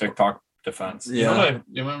TikTok defense. You know Yeah. what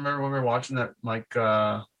you remember when we were watching that Mike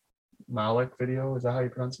Malik video? Is that how you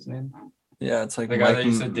pronounce his name? Yeah, it's like The guy Mike that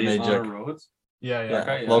you said dates on our Magic. roads. Yeah, Yeah,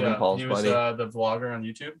 Okay, yeah. Logan yeah. Paul's He was buddy. the vlogger on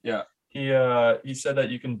YouTube. Yeah. He said that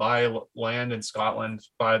you can buy land in Scotland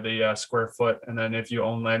by the square foot, and then if you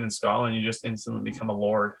own land in Scotland, you just instantly become a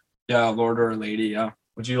lord. Yeah, Lord or Lady. Yeah.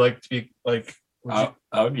 Would you like to be like That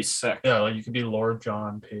would be sick. Yeah, like you could be Lord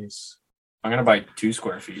John Pace. I'm gonna buy 2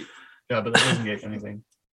 square feet. Yeah, but that doesn't get anything.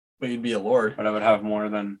 But you'd be a lord. But I would have more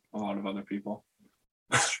than a lot of other people.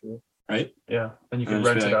 That's true. Right? Yeah. Then you And can just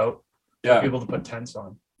rent be it like- out. Yeah. Be able to put tents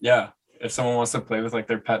on. Yeah. If someone wants to play with like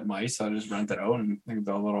their pet mice, I'll just rent it out and they can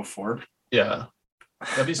build a little fort. Yeah.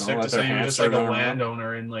 That'd be sick let to say their you're just hamster like a run around.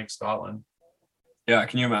 landowner in like Scotland. Yeah.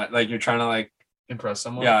 Can you imagine? Like you're trying to like, Impress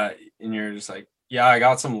someone. yeah, and you're just like, yeah, I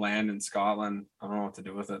got some land in Scotland. I don't know what to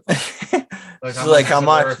do with it. Like how is it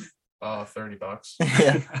much? worth? $30.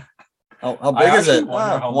 Yeah. How I big is actually it?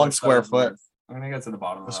 wonder how 1 much that square is foot. worth. I'm gonna get to the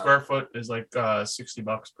bottom of The that. square foot is like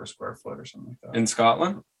 $60 per square foot or something like that. In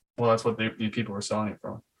Scotland? Well, that's what the people were selling it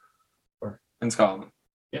from. In Scotland.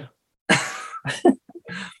 Yeah.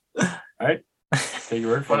 All right. Take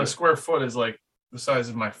your word for But a it. square foot is like the size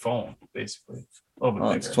of my phone, basically. A little bit Oh,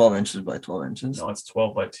 bigger. it's 12 inches by 12 inches. No, it's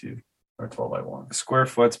 12 by 2 or 12 by 1. A square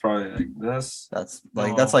foot's probably like this. That's No.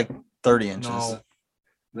 like 30 inches. No,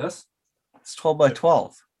 This? It's 12 by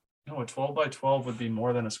 12. no, a 12 by 12 would be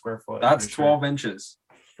more than a square foot. I'm That's pretty sure. 12 inches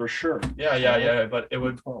for sure. Yeah, but it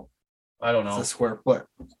would. I don't It's know. a square foot.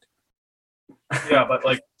 Yeah, but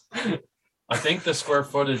like, I think the square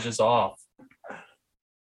footage is off.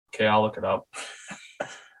 Okay, I'll look it up. Thank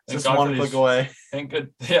Just God for one these- click away. Thank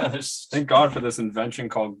good. Yeah, there's. Thank God for this invention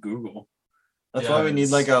called Google. That's Yeah, why we need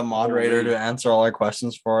like a moderator to answer all our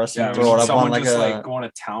questions for us Yeah, and we throw need it up on someone like just a like going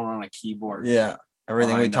to town on a keyboard. yeah.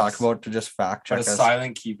 Everything we behind talk us. about to just fact But check a us.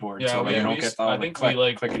 silent keyboard. Yeah, so we, you don't we- get I the think click, we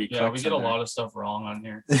like. clickety Yeah, we clicks get a in there. lot of stuff wrong on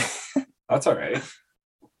here. That's all right.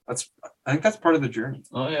 I think that's part of the journey.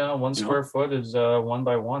 Oh yeah, one You know? square foot is 1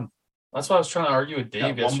 by 1. That's what I was trying to argue with Dave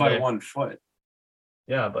Yeah, 1 yesterday. by 1 foot.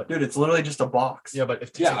 Yeah, but Dude, it's literally just a box. yeah, but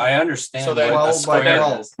if Yeah, I understand. So then what a 12 by square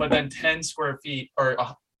 12. is. but then 10 square feet or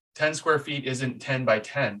 10 square feet isn't 10 by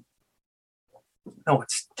 10. No,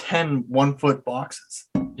 it's 10 1 foot boxes.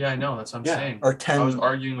 Yeah, I know. That's what I'm Yeah, saying. Or I was 10.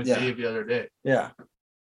 arguing with yeah. Dave the other day. Yeah.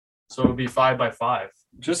 So it would be 5 by 5.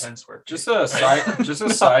 Just 10 square feet. Just a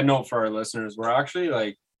side note for our listeners. We're actually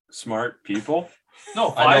like smart people.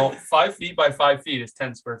 No, I know- 5 feet by 5 feet is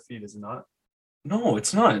 10 square feet, is it not? No,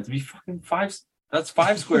 it's not. It'd be fucking 5. That's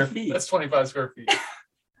 5 square feet. That's 25 square feet.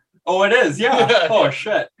 Oh, it is. Yeah. Yeah. Oh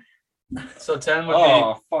shit. So 10 would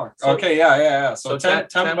Oh fuck. so- Okay. Yeah. so So 10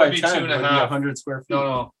 10 by would be 10 2 and a would be half. 100 square feet. be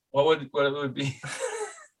no. What it would be?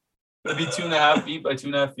 Would it be 2.5 feet by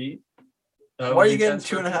 2.5 feet? That Why would are you be 10 getting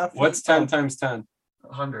square 2.5? What's 10 times 10? feet.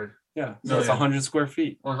 100. Yeah. So No, it's yeah. 100 square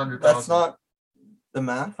feet. 100,000. That's not the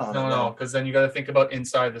math on it. No, because then you got to think about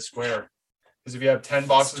inside the square. Because if you have 10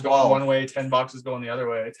 boxes going 12. one way, 10 boxes going the other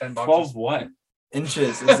way, 10 boxes. 12 what?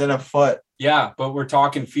 Inches is in a foot. Yeah, but we're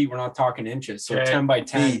talking feet. We're not talking inches. So Okay. 10 by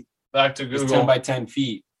 10 Feet. Back to is Google. 10 by 10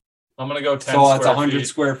 feet. I'm gonna go 10. So that's square 100 feet.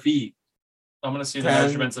 square feet. I'm gonna see the 10.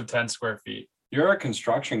 measurements of 10 square feet. You're a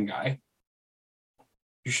construction guy.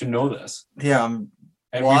 You should know this. Yeah,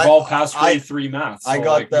 And Well, we've all passed I- grade 3 math. I so,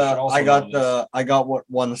 got like, you should the also I got know this. the I got what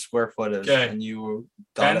 1 square foot is, Okay. and you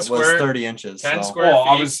 10 thought it was square- 30 inches. 10 so. square Well,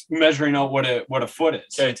 I feet. was measuring out what a foot is.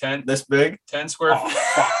 Okay, 10, This big? 10 square Oh, feet.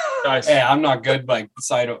 fuck. Guys, Hey, I'm not good like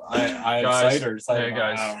side. I have Guys. cider. Cider. Hey,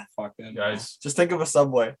 guys. Oh, fuck that. guys, Just think of a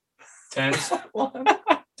subway. 10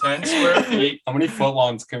 square feet. How many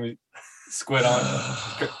footlongs can we squid on?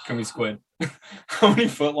 Can we squid? How many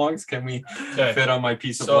footlongs can we Okay. fit on my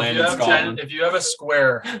piece of So if land you in have 10, Scotland? if you have a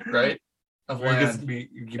square, right, of We could- land,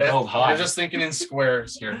 you build high. you're just thinking in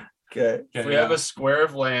squares here. Okay. If we have a square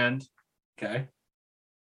of land, okay.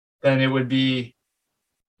 then it would be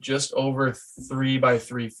just over 3 by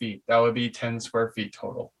 3 feet. That would be 10 square feet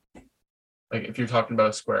total. Like if you're talking about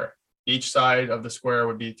a square, each side of the square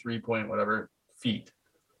would be 3 point whatever feet.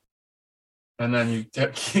 And then you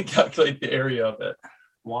calculate the area of it.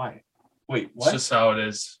 Why? Wait, It's what? just how it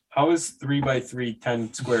is. How is 3 by 3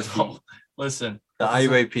 10 square feet? So, listen, The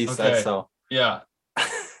IUA piece Okay. said so. yeah.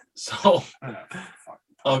 So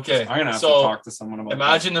okay, I'm gonna have so to talk to someone about.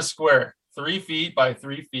 imagine a square 3 feet by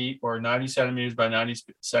 3 feet or 90 centimeters by 90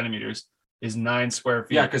 centimeters is 9 square this.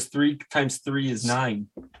 feet. Yeah, because 3 times 3 is 9.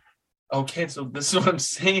 Okay, so this is what I'm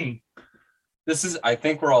saying. This is. I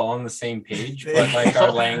think we're all on the same page, but like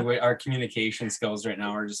our language, our communication skills right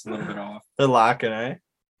now are just a little bit off. They're lacking, eh?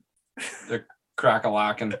 They're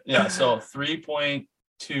crack-a-lacking. Yeah, so 3.2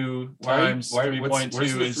 times Where's 3.2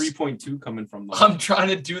 the is 3.2 coming from? Though? I'm trying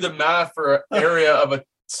to do the math for an area of a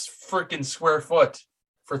freaking square foot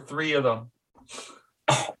for 3 of them.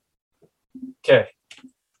 Okay.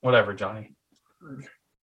 Whatever, Johnny.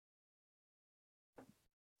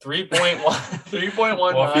 3.1 3.19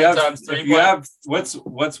 Well, if you have, times if you have what's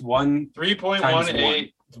 1 times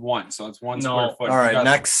 3.18 1? 1, so it's 1 No. square foot. All You right, got-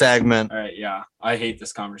 next segment. All right, yeah. I hate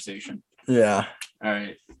this conversation. Yeah. All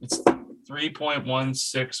right. It's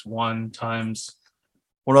 3.161 times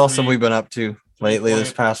What else have we been up to lately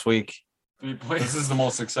this past week? 3. This is the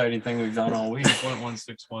most exciting thing we've done all week.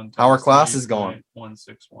 3.161. How our class is going?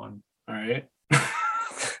 161. All right.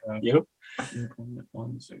 You?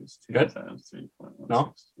 3.162 Good? times 3.162.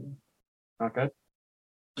 No? Not good?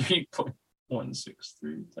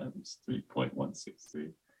 3.163 times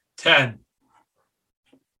 3.163. 10.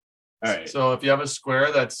 All right. So if you have a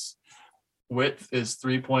square that's width is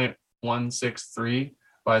 3.163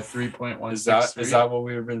 by 3.163. Is that what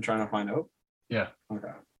we've been trying to find out? Yeah.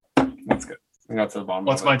 Okay. That's good. We got to the bottom.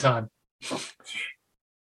 What's of my it. time? I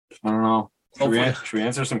don't know. Should Hopefully. we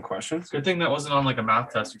answer some questions? Good thing that wasn't on like a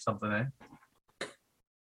math test or something, eh?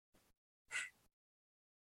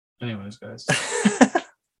 Anyways, guys,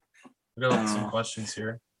 we got some questions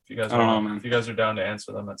here. If you guys I don't know, man. if you guys are down to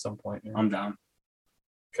answer them at some point. Yeah. I'm down.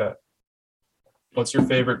 Okay. What's your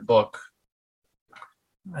favorite book?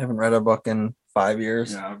 I haven't read a book in 5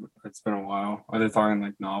 years. Yeah, it's been a while. Are they talking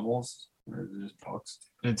like novels or is it just books?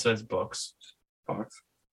 It says books. Books.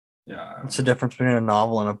 Yeah. What's the difference between a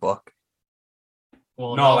novel and a book?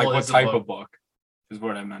 Well, a No, like novel what is a type book. of book is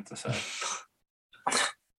what I meant to say.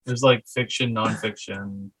 There's like fiction,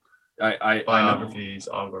 nonfiction, I know. biographies,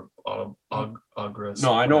 No,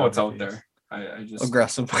 I know what's out there. I just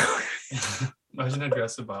Aggressive. Imagine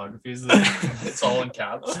aggressive biographies. It's all in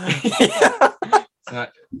caps. It's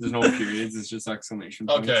not, there's no periods. It's just exclamation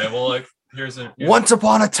points. Okay, well, like here's a Once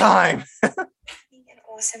upon a time. An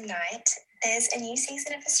awesome night. There's a new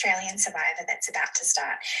season of Australian Survivor that's about to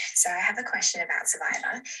start. So I have a question about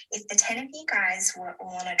Survivor. If the 10 of you guys were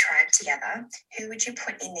all on a tribe together, who would you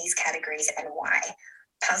put in these categories and why?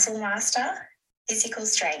 Puzzle master, physical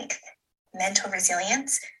strength, mental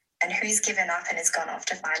resilience, and who's given up and has gone off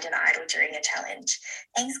to find an idol during a challenge.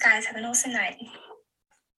 Thanks, guys. Have an awesome night.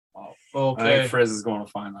 I Okay. think Frizz is going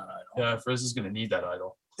to find that idol. Yeah, Frizz is gonna need that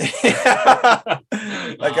idol.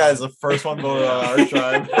 That guy's the first one voted on our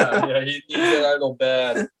tribe. Yeah, he needs that idol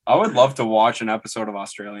bad. I would love to watch an episode of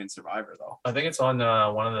Australian Survivor though. I think it's on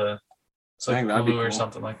one of the. It's I like think that'd be Hulu or cool.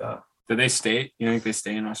 something like that. Do they stay? You think they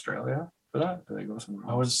stay in Australia for that? Do they go somewhere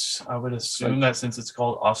else? I would assume that since it's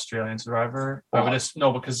called Australian Survivor, I would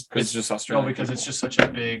no because It's just no Australia. because it's just such a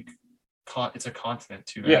big. It's a continent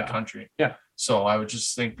too, Yeah. a country. Yeah. So I would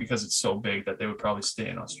just think because it's so big that they would probably stay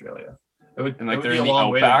in Australia. It would and like it would they're be in a the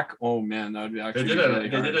long way to- outback. Oh man, that would be They actually did really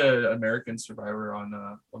they hard. did a American Survivor on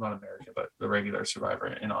well not American but the regular Survivor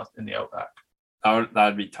in the outback.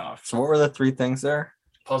 That'd be tough. So what were the three things there?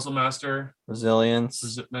 Puzzle master,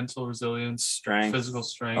 Resilience. mental resilience, Strength. physical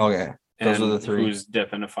strength. Okay, those and are the three. Who's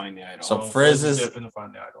dipping to find the idol? So Frizz is- dipping to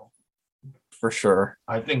find the idol. for sure.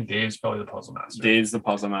 I think Dave's probably the puzzle master. Dave's the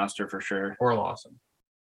puzzle master for sure. or Lawson.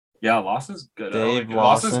 Yeah, Loss is good. Dave,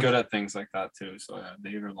 Loss is Lawson. good at things like that too. So yeah,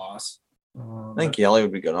 Dave or Loss. I think Yelly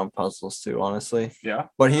would be good on puzzles too, honestly. Yeah.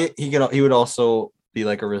 But he would also be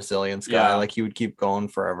like a resilience guy. Yeah. Like he would keep going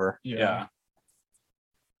forever. Yeah.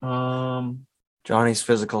 Johnny's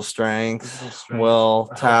physical strength. Physical strength. Will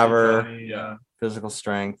Taver, Johnny, yeah. physical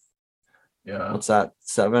strength. Yeah. What's that?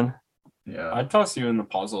 7? Yeah. I'd toss you in the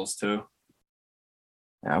puzzles too.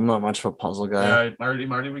 Yeah, I'm not much of a puzzle guy. Yeah,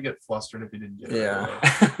 Marty would get flustered if he didn't get it. Yeah.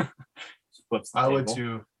 right away. Flips the I would table.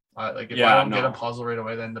 too. If Yeah, I don't get no. a puzzle right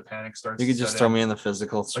away, then the panic starts. You could to just set throw in. me in the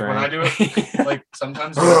physical Like when I strength. do it, like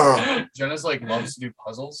sometimes Jenna's like loves to do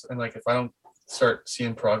puzzles, and like if I don't start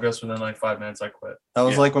seeing progress within like 5 minutes, I quit. That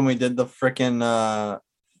was Yeah. like when we did the freaking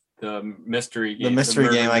the mystery game. the mystery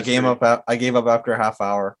murder game. I gave mystery. up. I gave up after a half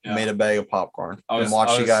hour. Yeah. Made a bag of popcorn I was- and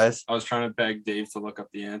watched I you was- guys. I was trying to beg Dave to look up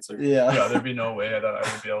the answer. Yeah, there'd be no way that I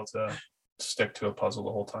would be able to stick to a puzzle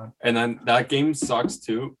the whole time. And then that game sucks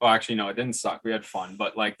too. Well, actually, no, it didn't suck. We had fun,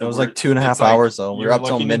 but like It was word- like 2.5 it's like hours though. We you're were up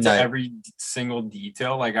till looking into midnight. every single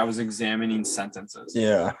detail. Like I was examining sentences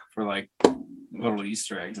Yeah. for like little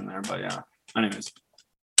Easter eggs in there. But yeah. Anyways,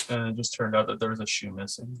 And it just turned out that there was a shoe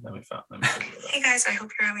missing. Then we found them. Hey, guys. I hope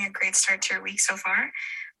you're having a great start to your week so far.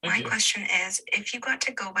 Thank My you. question is, if you got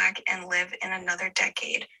to go back and live in another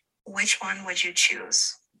decade, which one would you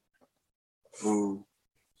choose? ooh,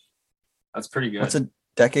 that's pretty good. What's a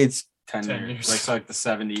decade's? 10 10 years. years. Like so like the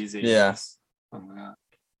 70s, 80s. Yeah. Something like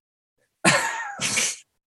that.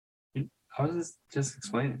 I was just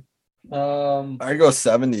explaining. I'd go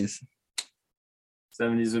 70s.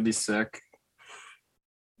 70s would be sick.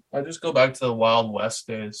 I just go back to the Wild West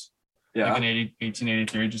days, Yeah. like in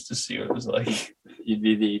 1883, just to see what it was like. You'd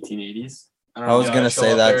be the 1880s. don't I was know. gonna show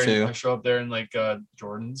say up that there too. I show up there in like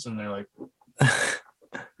Jordans, and they're like,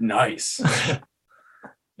 Nice.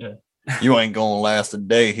 You ain't gonna last a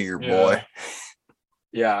day here, Yeah. boy.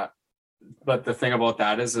 Yeah. But the thing about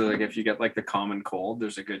that is like if you get like the common cold,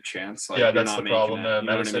 there's a good chance. Like, you're that's not the making problem. it, The you know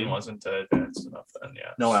what I medicine mean? wasn't advanced enough then.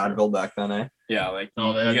 Yeah. No sure. Advil back then, eh? Yeah, like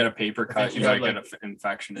No, they you had- get a paper I cut, think you you might had, get an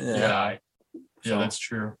infection and Yeah. die. Yeah, So- that's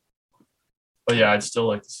true. But yeah, I'd still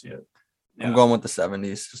like to see it Yeah. I'm going with the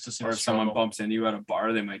 70s. just to see. Or the if someone struggle bumps into you at a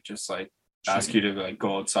bar, they might just like ask you to like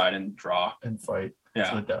go outside and draw. and fight to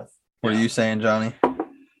Yeah. the death. What are you saying, Johnny?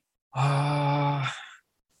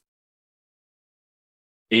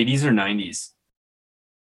 80s or 90s?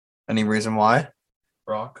 Any reason why?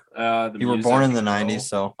 Rock. The You were music. born in the 90s,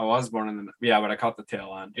 so. I was born in the but I caught the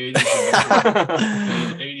tail end.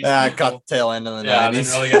 80s. Yeah, I caught the tail end of the Yeah, I 90s.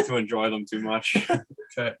 didn't really get to enjoy them too much.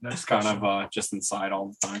 Okay, next It's kind question. of just inside all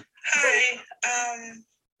the time. Hi.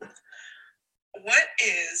 What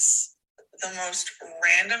is the most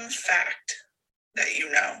random fact that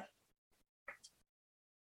you know?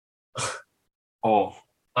 Oh,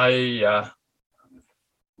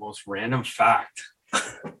 most random fact.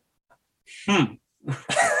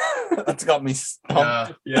 That's got me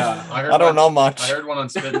stumped. Yeah. Yeah. I I don't know much. I heard one on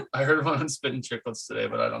spitting. I heard one on spitting chicklets today,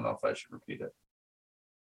 but I don't know if I should repeat it.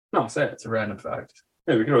 No, say it. It's a random fact.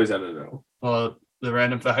 Yeah, we could always edit it out. Well, the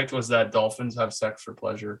random fact was that dolphins have sex for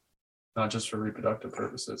pleasure, not just for reproductive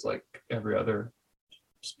purposes, like every other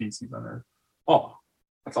species on Earth. Oh,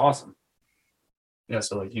 that's awesome. Yeah,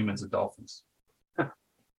 so like humans and dolphins.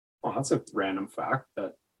 Well, that's a random fact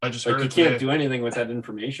that I just like heard you it can't today. do anything with that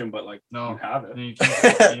information, but like No. you have And it. you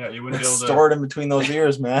can't, yeah, you wouldn't be able to. Store it in between those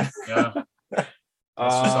ears, man. Yeah, it's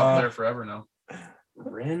just up there forever now.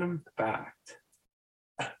 Random fact.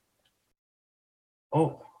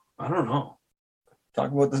 Oh, I don't know.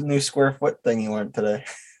 Talk about this new square foot thing you learned today.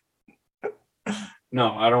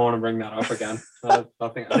 No, I don't want to bring that up again.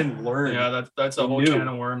 Nothing. I didn't learn. Yeah, that's a Who whole knew? can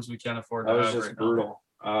of worms we can't afford that to was have just right now. brutal.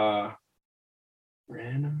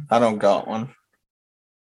 Random. I don't got one.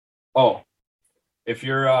 Oh, if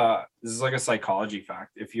you're this is like a psychology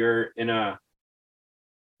fact. If you're in a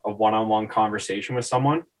one-on-one conversation with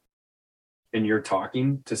someone and you're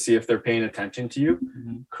talking to see if they're paying attention to you,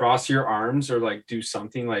 Mhm. cross your arms or like do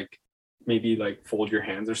something like maybe like fold your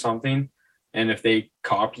hands or something. And if they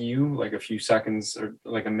copy you like a few seconds or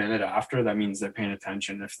like a minute after, that means they're paying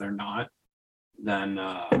attention. If they're not, then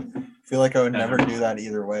I feel like I would Yeah. never do that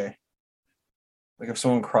either way. Like if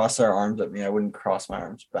someone crossed their arms at me, I wouldn't cross my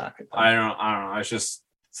arms back at them. I don't know. It's just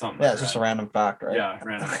something. Yeah, it's just a random fact, right? Yeah,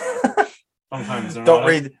 random fact. Sometimes they're don't not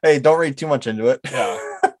read. Hey, don't read too much into it. Yeah,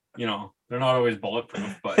 you know, they're not always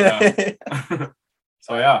bulletproof, but yeah.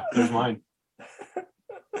 So yeah, there's mine.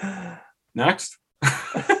 Next.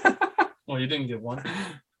 Well, you didn't get one.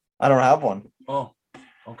 I don't have one. Oh,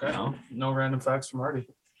 okay. No. No random facts from Artie.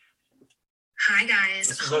 Hi guys,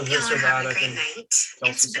 This is hope a y'all this or are that, having I a great think. night.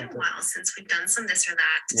 Kelsey It's been sent a it. while since we've done some this or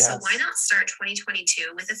that, so Yes. why not start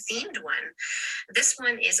 2022 with a themed one? This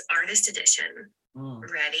one is Artist Edition. Hmm.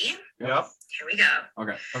 Ready? Yep. Here we go.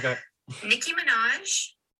 Okay. Nicki Minaj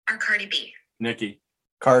or Cardi B? Nikki,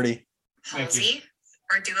 Cardi, Halsey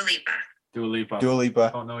or Dua Lipa? Dua Lipa, Dua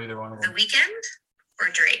Lipa, Don't know either one of The them. Weeknd or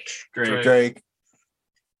Drake? Drake, Drake,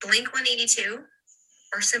 Blink 182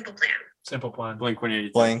 or Simple Plan? Simple Plan.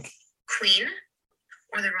 Blink-182, Blank, Queen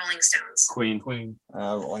or the Rolling Stones? Queen, Queen.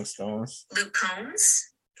 Rolling Stones, Luke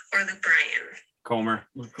Combs or Luke Bryan? Comer,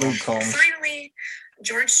 Luke Combs, Finally,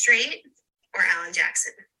 George Strait or Alan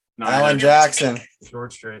Jackson? Alan neither, Jackson.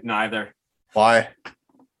 George Strait. neither, Why?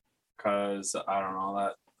 because I don't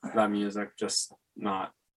know that music just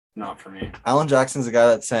not for me. Alan Jackson's the guy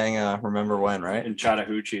that sang "Remember When," right? In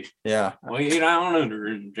Chattahoochee, Yeah. way down under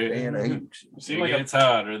in Chattahoochee. She gets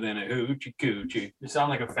hotter than a hoochie coochie. You sound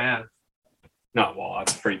like a fan. No, well,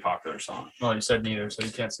 that's a pretty popular song. No, you said neither, so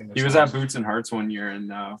you can't sing this. He was at Boots and Hearts one year,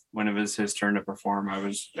 and when it was his turn to perform, I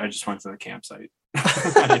just went to the campsite.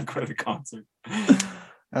 I didn't go to the concert.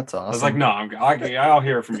 That's awesome. I was like, no, I'll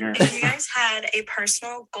hear it from here. If you guys had a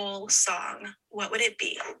personal goal song, what would it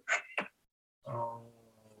be?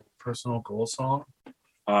 Personal goal song.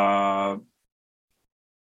 Like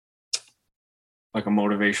a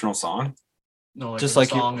motivational song. No, like Just a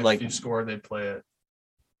like you- song. If like- you score, they'd play it.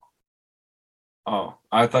 Oh,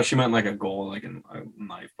 I thought she meant like a goal, like in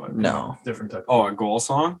life, but no. Different type. Oh, a goal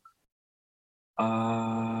song.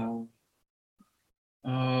 I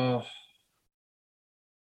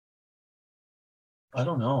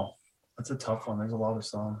don't know. That's a tough one. There's a lot of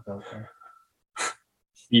songs out there.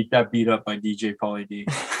 Beat That Beat Up by DJ Pauly D.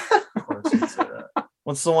 Of course, you'd say that.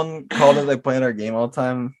 What's the one called that they play in our game all the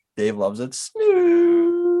time? Dave loves it.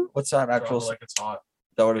 What's that actual? Probably like it's hot.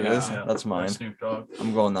 Is that what it is? Yeah. That's By mine. Snoop Dogg.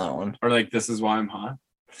 I'm going that one. Or like This Is Why I'm Hot.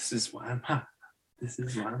 This is why I'm hot. This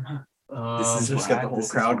is why I'm hot. This is Just why- get the whole this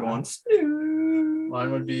is crowd why. going.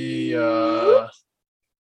 Mine would be I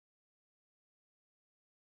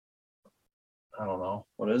don't know.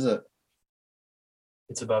 What is it?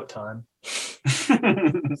 It's about time.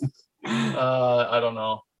 I don't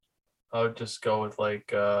know. I would just go with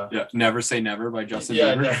like Yeah, Never Say Never by Justin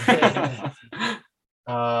Yeah, Bieber.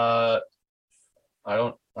 I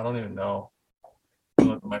don't even know.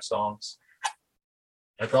 Look at my songs.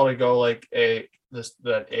 I'd probably go like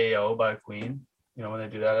that AO by Queen. You know when they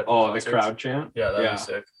do that at Oh, concerts? the crowd chant. Yeah, that'd be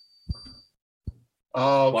sick.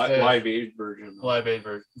 Oh, okay. Live Aid version. Live Aid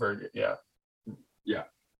version. Yeah. Yeah.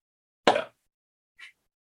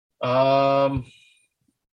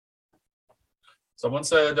 Someone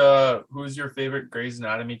said, who's your favorite Grey's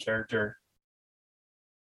Anatomy character?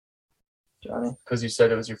 Johnny. Because you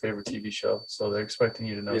said it was your favorite TV show, so they're expecting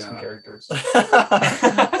you to know some characters.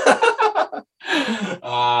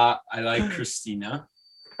 I like Christina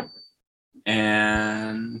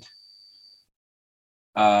and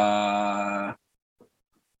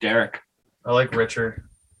Derek. I like Richard.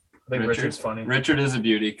 I think Richard's funny. Richard is a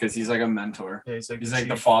beauty because he's like a mentor. Yeah, he's like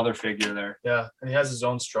the father figure there. Yeah, and he has his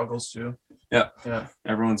own struggles too. Yeah. Yeah.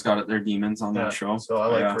 Everyone's got their demons on that show. So I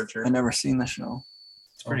like Richard. I never seen the show.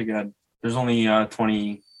 It's pretty good. There's only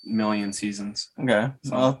 20 million seasons. Okay.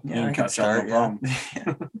 So well, you yeah, I can can catch up, start. no Yeah. problem.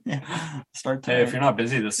 Yeah. Start Hey, if you're not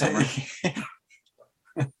busy this summer.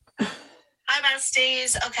 Hi,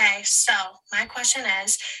 besties. Okay, so my question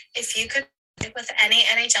is, if you could pick with any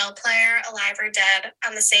NHL player, alive or dead,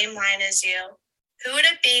 on the same line as you, who would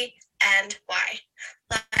it be and why?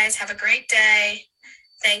 Guys, have a great day.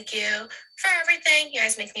 Thank you for everything. You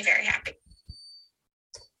guys make me very happy.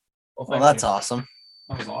 Well, that's awesome.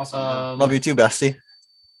 That was awesome. Love you too, bestie.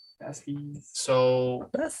 Besties. So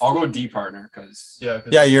I'll go D partner because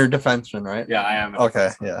yeah, you're a defenseman, right? Yeah, I am. Okay,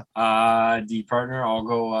 yeah. D partner. I'll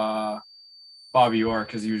go Bobby Orr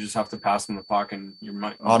because you just have to pass him the puck and you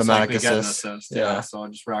might automatic get an assist. Yeah, so I'll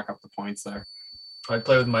just rack up the points there. I'd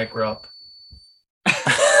play with Mike Rupp.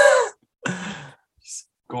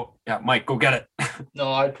 Go, yeah, Mike, go get it.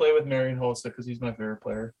 No, I'd play with Marian Hossa because he's my favorite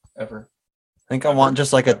player ever. I think I want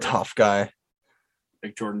just like a tough guy.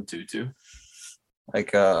 Like Jordan Tutu.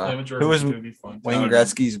 Like who was Wayne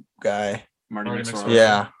Gretzky's guy? Marty McSorley.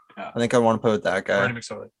 Yeah. I think I want to play with that guy. Marty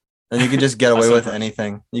McSorley. And you could just get away with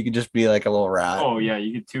anything. You could just be like a little rat. Oh yeah,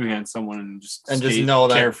 you could two-hand someone and just know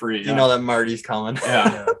that carefree. You know that Marty's coming.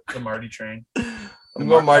 Yeah, the Marty train. I'm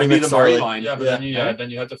going Marty McSorley. Yeah, but then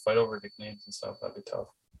you have to fight over nicknames and stuff. That'd be tough.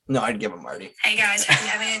 No, I'd give him Marty. Hey guys, hope you're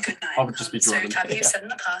having a good night. I'll just be Jordan. So Tabby, you said in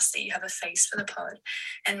the past that you have a face for the pod,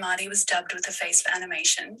 and Marty was dubbed with a face for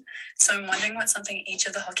animation. So I'm wondering what's something each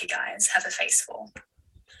of the hockey guys have a face for.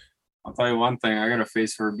 I'll tell you one thing. I got a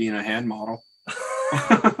face for being a hand model.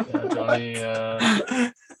 Yeah, Johnny.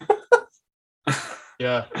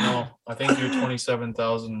 Yeah, no, I think you're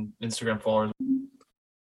 27,000 Instagram followers.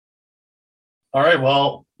 All right,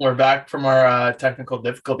 well, we're back from our technical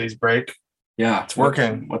difficulties break. Yeah, it's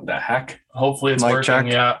working. What the heck? Hopefully it's mic working. check.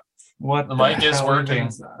 Yeah. What the mic is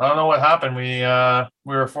working. I don't know what happened. We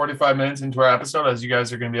were 45 minutes into our episode, as you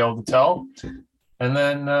guys are going to be able to tell. And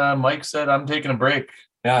then Mike said, I'm taking a break.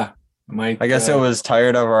 Yeah. Mike. I guess it was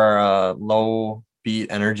tired of our low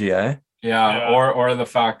beat energy, eh? Yeah. Or the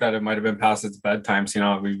fact that it might have been past its bedtime. So,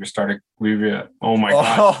 oh my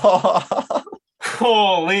God.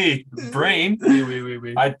 Holy brain.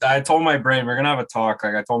 I told my brain we're gonna have a talk.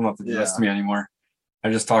 Like I told him not to do this to me anymore. I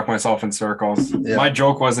just talk myself in circles. Yeah. My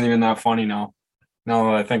joke wasn't even that funny now that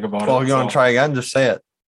I think about it. Well, you want to try again? Just say it.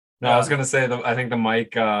 No, I was gonna say I think the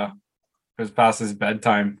mic was past his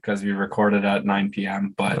bedtime because we recorded at 9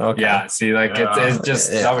 p.m. But yeah, see, like it's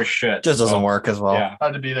just that was shit. Just doesn't work as well. Yeah.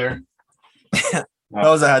 Had to be there. That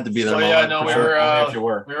had to be there. So yeah, no, we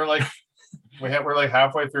were we were like we're like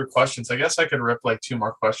halfway through questions. I guess I could rip like 2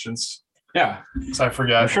 more questions. Yeah, so I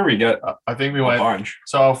forget. I'm sure we get. I think we went. A bunch.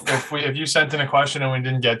 So if you sent in a question and we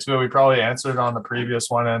didn't get to it, we probably answered it on the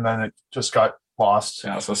previous one and then it just got lost.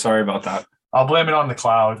 Yeah, so sorry about that. I'll blame it on the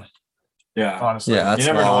cloud. Yeah, honestly. Yeah, you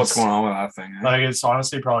never know what's going on with that thing. Eh? Like it's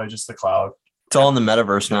honestly probably just the cloud. It's all in the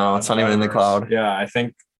metaverse now. It's not even in the cloud. Yeah, I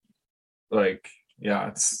think.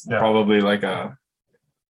 It's probably like a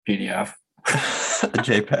PDF. A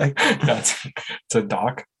JPEG. It's a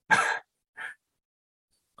doc.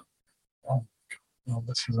 No,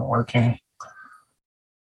 this isn't working.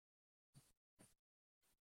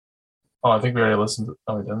 Oh, I think we already listened to.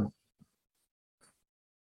 Oh, we didn't.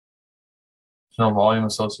 There's no volume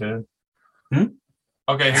associated.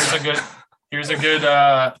 Okay, here's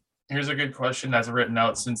a good question that's written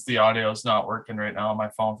out since the audio is not working right now on my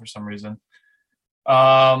phone for some reason.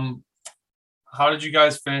 How How did you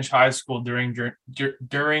guys finish high school during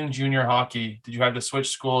junior hockey? Did you have to switch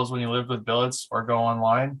schools when you lived with Billets or go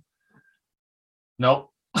online? Nope.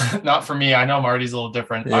 Not for me. I know Marty's a little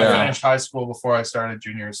different. Yeah. I finished high school before I started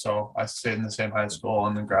juniors, so I stayed in the same high school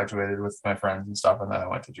and then graduated with my friends and stuff, and then I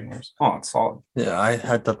went to juniors. Oh, it's solid. Yeah, I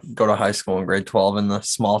had to go to high school in grade 12 in the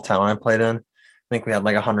small town I played in. I think we had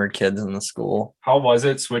like 100 kids in the school. How was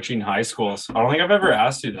it switching high schools? I don't think I've ever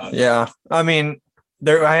asked you that. Yeah, I mean,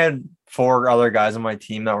 I had 4 other guys on my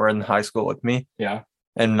team that were in high school with me, Yeah.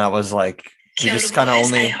 and that was like we Killed just kind of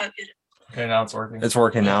boys, I only. hope you- Okay, now it's working. It's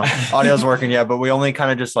working now. Audio's working, yeah, but we only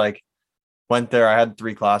kind of just like went there. I had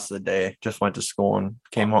 3 classes a day. Just went to school and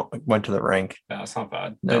came home, went to the rink. Yeah, that's not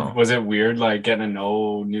bad. No. Was it weird, like getting to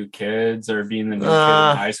know new kids or being the new kid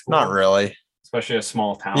in high school? Not really. Especially a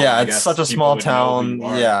small town. Yeah, I it's guess such a people small would know who town. you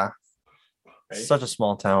are, Yeah, right? such a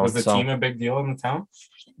small town. Was the so team a big deal in the town?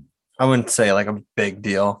 I wouldn't say like a big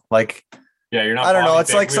deal. Like Yeah, you're not. I don't know. Bobby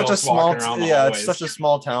It's like Big such a Wheels small. walking around the Yeah, it's hallways. such a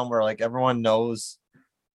small town where like everyone knows,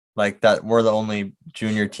 like that we're the only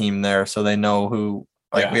junior team there, so they know who.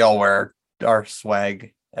 Like Yeah. we all wear our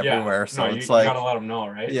swag Yeah. everywhere, so No, it's you like gotta let them know,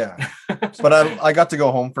 right? yeah. But I got to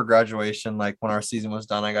go home for graduation. Like when our season was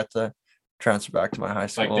done, I got to transfer back to my high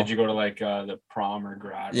school. Like, did you go to like the prom or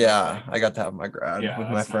grad? Yeah, I got to have my grad Yeah, with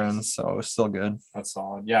my that's nice. friends, so it was still good. That's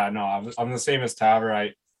solid. Yeah, no, I'm the same as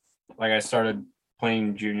Taver. I started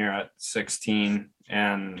playing junior at 16,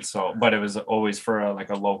 and so, but it was always for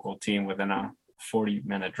a local team within a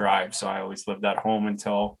 40-minute drive. So I always lived at home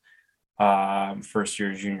until first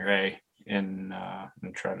year junior A in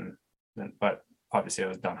Trenton. But obviously I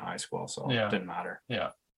was done high school, so Yeah. it didn't matter. Yeah.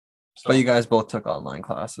 So, But you guys both took online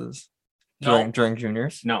classes during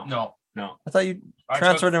juniors. No, no, I thought you I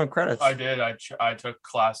transferred took- in credits. I did. I took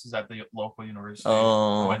classes at the local university.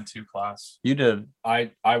 Oh. Went to class. You did.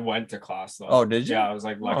 I went to class though. Oh, did you? Yeah, I was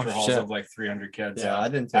like lecture Oh, halls shit. of like 300 kids. I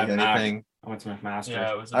didn't at take Mac. anything. I went to McMaster.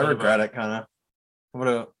 Yeah, it was. I regret it, kind of. Would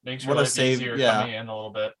have Makes What your a life save- easier yeah. coming in a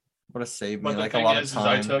little bit. saved But me the like a thing lot is of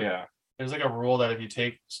I time. took- Yeah. There's like a rule that if you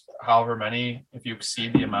take however many, if you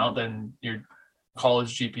exceed the amount, then your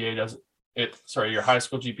college GPA doesn't. Your high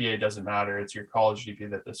school GPA doesn't matter. It's your college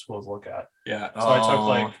GPA that the schools look at. Yeah. So I took Oh.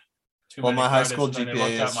 like too Well, many my high credits, school and then they GPA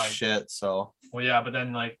looked at is my- shit. So Well, yeah, but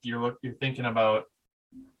then like you're thinking about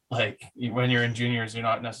like when you're in juniors, you're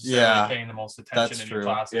not necessarily Yeah, paying the most attention that's in your true.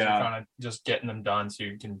 classes. Yeah. You're kind of just getting them done so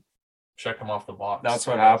you can check them off the box. That's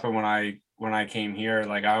what happened when I came here.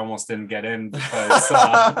 Like I almost didn't get in because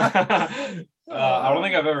I don't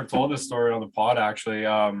think I've ever told this story on the pod actually.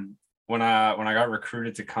 When I got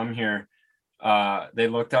recruited to come here, they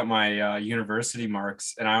looked at my university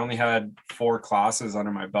marks and I only had 4 classes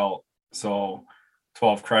under my belt, so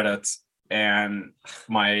 12 credits, and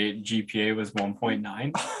my GPA was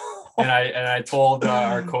 1.9. and I told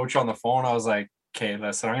our coach on the phone, I was like, okay,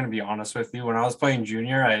 listen, I'm gonna be honest with you. When I was playing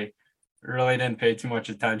junior, I really didn't pay too much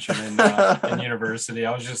attention in university.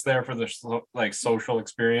 I was just there for the social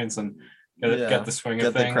experience and get the swing of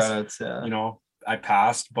get the things. credits. Yeah. You know, I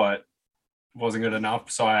passed, but wasn't good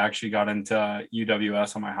enough. So I actually got into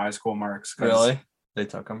UWS on my high school marks. Really? They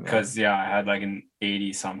took them. Because I had like an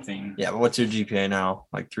 80 something. Yeah, but what's your GPA now?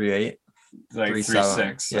 Like 3.8? Like 3.7.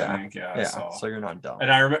 3.6, Yeah. I think. Yeah. Yeah. So. So you're not dumb.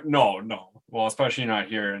 And I remember, no. Well, especially not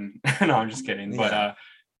here. And no, I'm just kidding. But Yeah.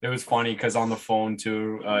 it was funny because on the phone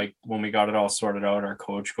too, like when we got it all sorted out, our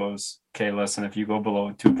coach goes, okay, listen, if you go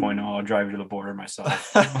below 2.0, I'll drive you to the border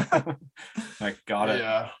myself. Like, got it.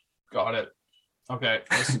 Yeah, got it. Okay.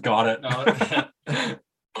 Got it. No,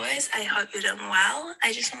 Boys, I hope you're doing well.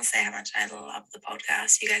 I just want to say how much I love the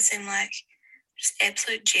podcast. You guys seem like just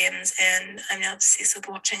absolute gems, and I'm now obsessed with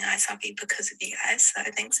watching ice hockey because of you guys. So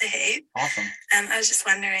thanks a heap. Awesome. I was just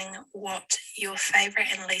wondering what your favorite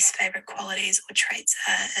and least favorite qualities or traits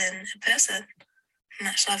are in a person.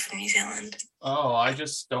 Much love from New Zealand. oh, I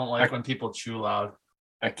just don't like when people chew loud.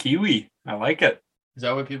 A Kiwi. I like it. Is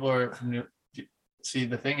that what people are from New? See,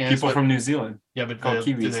 the thing is, People from New Zealand. yeah, but called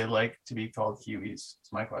do Kiwis. they like to be called Kiwis? It's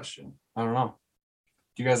my question. I don't know.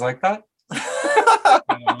 Do you guys like that?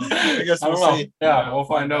 I guess I we'll don't know. see. Yeah, we'll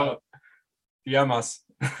find out. DM us.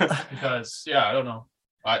 Because I don't know.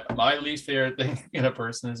 My least favorite thing in a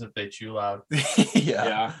person is if they chew loud. yeah.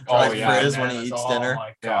 Yeah. Like Oh, yeah. Frizz when he Man, eats it's- dinner. Oh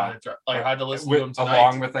my god! Like I had to listen to With, him tonight.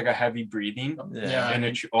 along with like a heavy breathing. Yeah, And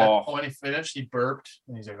and it, when he finished, he burped,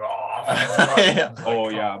 and he's like, "Oh, Yeah. I was like, Oh,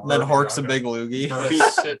 yeah. Then burping, Hork's a I'm big gonna loogie.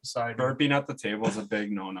 Sit beside me. Burping at the table is a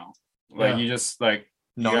big no-no. Like Yeah. you just like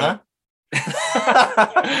Nona? just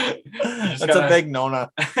That's gotta- a big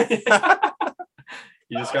Nona.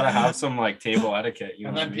 you just gotta have some like table etiquette. You know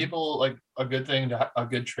And what I then mean? people like a good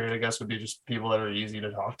trait, I guess, would be just people that are easy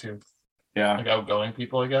to talk to, Yeah. like outgoing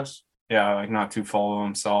people, I guess. Yeah, like not too full of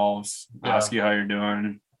themselves. Yeah. Ask you how you're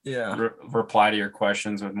doing. Yeah. Reply to your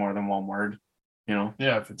questions with more than one word. You know.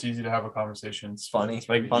 Yeah, if it's easy to have a conversation, It's funny.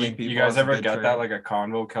 Like funny you people. guys is a ever good get trait. that, like a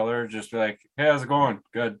convo killer? Just be like, hey, how's it going?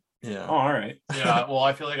 Good. Yeah. Oh, all right. Yeah, well,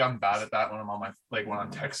 I feel like I'm bad at that when I'm on my when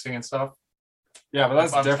I'm texting and stuff. Yeah, but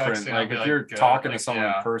If that's I'm different. texting, I'll Like be if like, you're good, talking like, to someone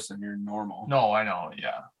yeah. in person, you're normal. No, I know.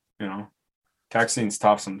 Yeah. You know, texting's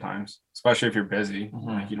tough sometimes, especially if you're busy. Mhm.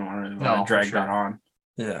 Like you don't really No, want to for drag sure. that on.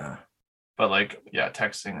 Yeah. But like, yeah,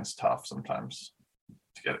 texting is tough sometimes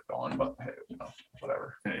to get it going. But hey,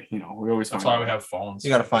 whatever. Hey, you know, we always That's find why a we way. have phones. You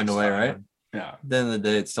gotta for find a way, FaceTime right? and Yeah. At the end of the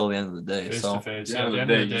day, it's still the end of the day. Face So to face. Yeah, Yeah, at the the end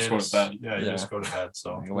day, of the you day, just go to bed. yeah, you Yeah. just go to bed.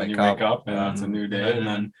 So you When you wake wake up and yeah. it's a new And day, then- and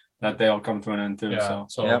then that day will come to an end too. yeah.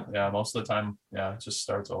 So Yep. yeah, most of the time, yeah, it just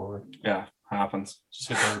starts over. Yeah, happens. Just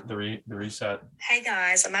hit the reset. Hey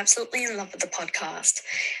guys, I'm absolutely in love with the podcast.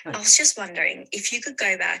 I was just wondering if you could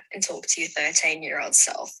go back and talk to your 13-year-old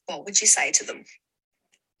self, what would you say to them?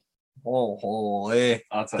 holy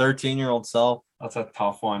That's a 13-year-old self. that's a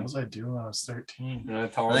tough What one. was I doing when I was 13? You know,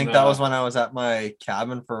 tell I them think that was when I was at my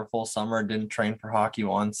cabin for a full summer, didn't train for hockey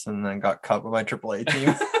once, and then got cut by my AAA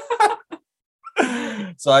team.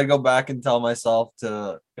 So I'd go back and tell myself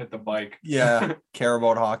to, hit the bike. care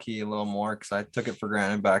about hockey a little more because I took it for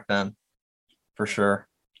granted back then, for sure.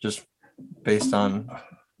 Just based on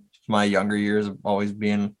my younger years of always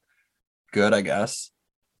being good, I guess.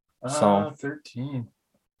 So 13.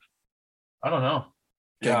 I don't know.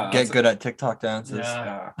 Yeah, Get good at TikTok dances. Yeah.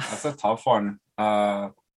 Yeah, that's a tough one.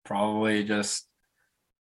 Probably just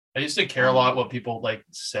I used to care a lot what people like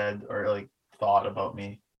said or like thought about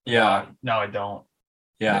me. yeah, Now I don't.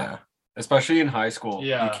 yeah. Especially in high school.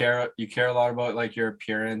 Yeah. You care a lot about like your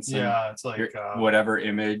appearance and Yeah, it's like your, whatever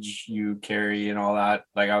image you carry and all that.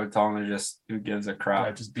 Like I would tell them to just who gives a crap.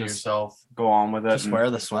 yeah, just be yourself. Go on with it. Just and- wear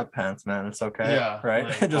the sweatpants, man. It's okay. Yeah, Right.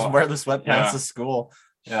 like, Just oh, wear the sweatpants yeah. to school.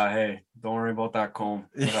 Yeah, hey, don't worry about that comb.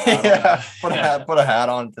 Put a hat on. Yeah. Put a hat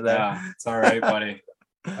on today. Yeah, it's all right, buddy.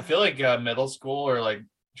 I feel like middle school or like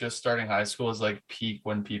just starting high school is like peak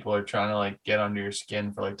when people are trying to like get under your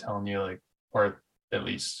skin for like telling you like, or at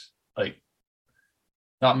least like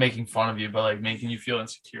not making fun of you, but like making you feel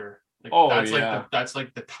insecure. Like, Oh, that's yeah. that's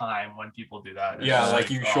like the time when people do that. It's Yeah, just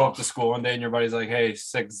like you show oh. up to school one day and your buddy's like, "Hey,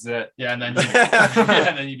 sick zit." Yeah, and then you, yeah,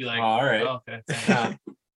 and then you'd be like, Oh, all right. oh, okay. thanks." Yeah.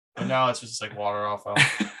 But now it's just like water off.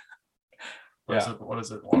 Yeah. What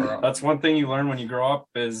is it? Water off. That's one thing you learn when you grow up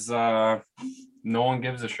is no one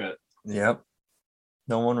gives a shit. Yep.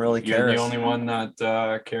 No one really You're cares. the only one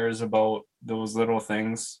that cares about those little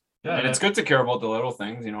things. Yeah, And it's good to care about the little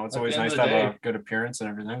things, you know. It's At always the end nice of to the have day- a good appearance and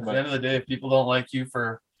everything. At the end But of the day, if people don't like you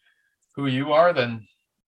for who you are, then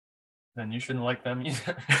you shouldn't like them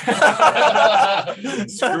either.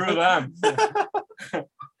 screw them.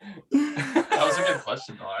 That was a good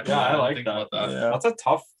question, though. Actually. Yeah, I didn't like think that. about that. Yeah. That's a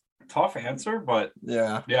tough answer, but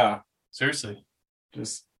Yeah. yeah, Seriously,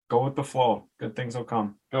 just go with the flow. Good things will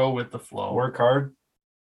come. go with the flow. Work hard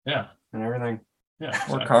Yeah, and everything.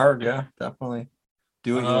 yeah. Work hard. Yeah, definitely.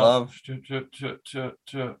 Do what you love.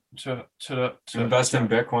 Invest in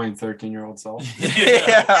Bitcoin, 13-year-old self.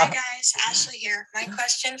 Yeah. Hi guys, Ashley here. My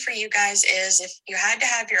question for you guys is if you had to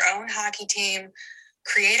have your own hockey team,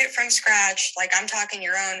 create it from scratch, like I'm talking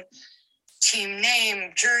your own team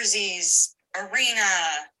name, jerseys, arena,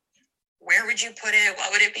 where would you put it?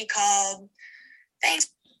 What would it be called? Thanks.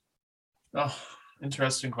 Oh,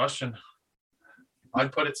 interesting question.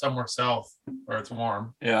 I'd put it somewhere south where it's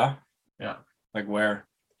warm. Yeah. Yeah. Like where?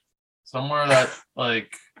 Somewhere that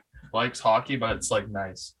like likes hockey, but it's like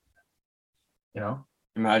nice. You know?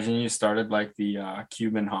 Imagine you started like the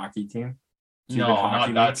Cuban hockey team. Cuban No,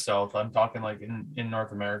 hockey not that league? south. I'm talking like in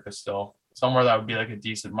North America still. Somewhere that would be like a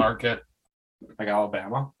decent market. Like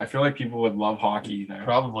Alabama. I feel like people would love hockey there.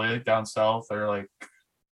 Probably like down south or like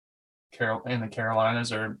in the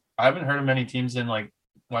Carolinas, or I haven't heard of many teams in like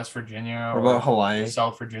West Virginia What or about Hawaii?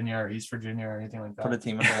 South Virginia or East Virginia or anything like that. Put a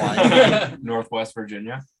team in Hawaii. Northwest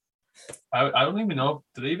Virginia. I don't even know.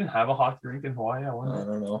 Do they even have a hockey rink in Hawaii? I I wonder.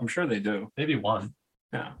 don't know. I'm sure they do. Maybe one.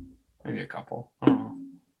 Yeah. Maybe a couple. I don't know.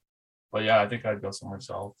 But yeah, I think I'd go somewhere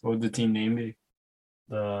south. What would the team name be?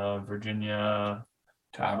 The Virginia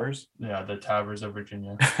Tavers? Yeah, the Tavers of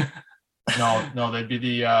Virginia. No, they'd be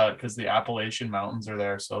the because the Appalachian Mountains are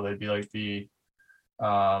there, so they'd be like the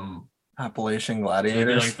Appalachian they'd be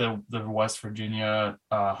Gladiators. like the West Virginia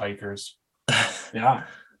hikers Yeah.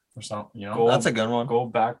 or something, you know. Gold, That's a good one.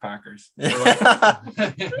 Gold Backpackers. Yeah.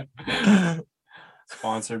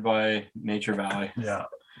 Sponsored by Nature Valley. Yeah.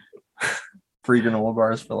 Free granola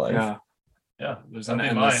bars for life. Yeah. Yeah. There's an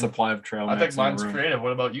That'd be endless mine. supply of trail I mix think in the mine's room. creative.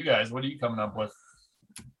 What about you guys? What are you coming up with?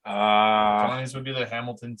 Johnny's would be the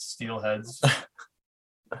Hamilton Steelheads.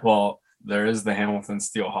 Well, there is the Hamilton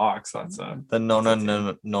Steel Hawks. That's The Nonas,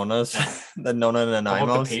 the Nona How about the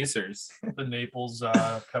Nanaimos. Pacers. The Naples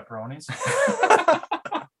Pepperonis.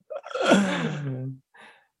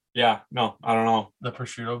 Yeah, no, I don't know. The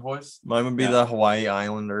Prosciutto Boys. Mine would be Yeah. the Hawaii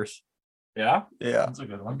Islanders. Yeah, Yeah. That's a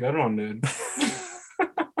good one. good one, dude.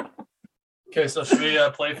 Okay, so should we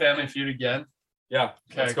play Family Feud again? Yeah,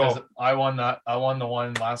 Okay, let's because go. I won the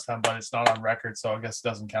one last time, but it's not on record, so I guess it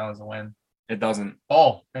doesn't count as a win. It doesn't.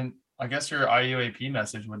 Oh, and I guess your IUAP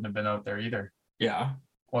message wouldn't have been out there either. Yeah,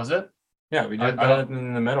 Was it? yeah, we I did that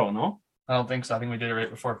in the middle. No. I don't think so. I think we did it right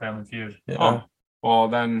before Family Feud. Yeah. Oh, well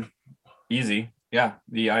then, easy. Yeah,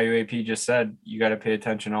 the IUAP just said you got to pay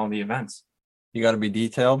attention to all the events. You got to be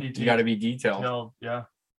detailed. You got to be detailed. Yeah.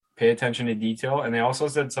 Pay attention to detail. And they also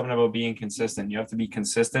said something about being consistent. You have to be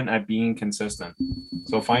consistent at being consistent.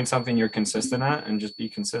 So find something you're consistent at and just be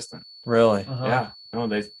consistent. Really? Uh-huh. Yeah. No,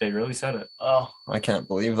 they really said it. Oh, I can't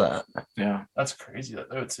believe that. Yeah. that's crazy that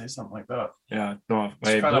they would say something like that. Yeah. No,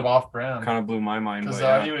 It's kind of off brand. kind of blew my mind. Because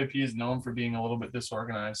But the yeah. IUAP is known for being a little bit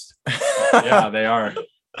disorganized. Yeah, they are.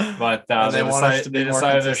 But And they want us to be more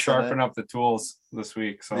decided to consistent, sharpen up the tools this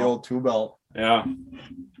week. So The old two belt. yeah.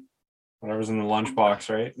 Whatever's in the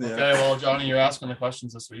lunchbox, right? Yeah. Okay, well, Johnny, you're asking the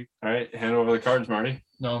questions this week. All right. Hand over the cards, Marty.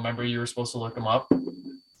 No, remember you were supposed to look them up.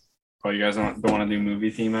 Oh, you guys don't want to do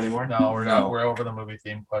movie theme anymore? No, we're not. No. We're over the movie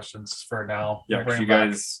theme questions for now. Yeah, because you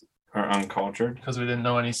guys are uncultured. because we didn't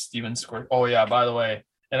know any Steven Square. Oh yeah, by the way,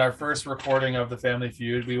 in our first recording of the Family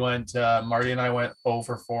Feud, we went. Marty and I went 0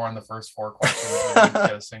 for 4 on the first 4 questions. We didn't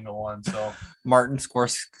get a single one. So Martin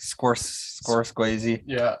Scorsese.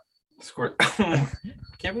 yeah, Squirt.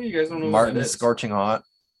 Can't believe you guys don't know Martin what that is. Scorching Hot.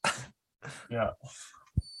 yeah.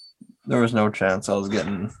 There was no chance I was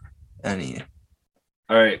getting any.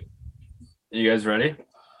 All right. You guys ready?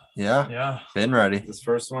 Yeah. Yeah. Been ready. This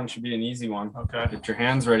first one should be an easy one. Okay. Get your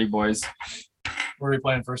hands ready, boys. Were we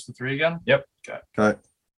playing first to 3 again? Okay. All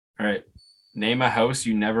right. Name a house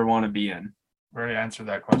you never want to be in. We already answered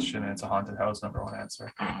that question. And it's a haunted house. Number 1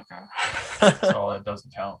 answer. Oh, okay. So it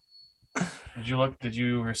doesn't count. Did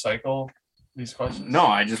you recycle these questions? No,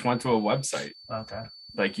 I just went to a website, Okay.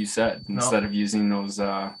 like you said, instead of using those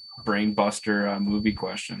brain buster movie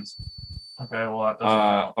questions. Okay. Well, that doesn't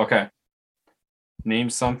count. Okay.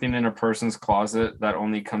 Name something in a person's closet that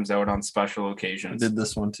only comes out on special I occasions. did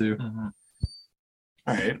this one too. Mhm.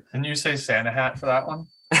 All right. Didn't you say Santa hat for that one?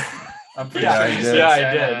 I'm pretty Yeah, sure I you did. said yeah, I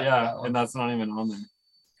Santa did. hat for Yeah, that one. and that's not even on there.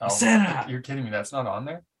 Oh, Santa hat. You're kidding me. That's not on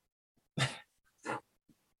there.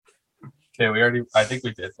 Okay, I think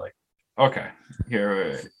we did Okay.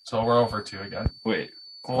 Here, wait. so we're over 2 again. Wait.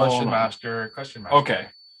 Question Hold on. master. Okay.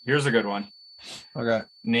 Here's a good one. Okay.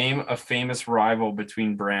 Name a famous rival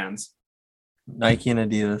between brands. Nike and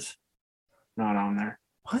Adidas. Not on there.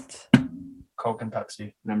 What? Coke and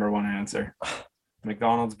Pepsi. Number 1 answer.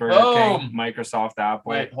 McDonald's, Burger Boom! King, Microsoft,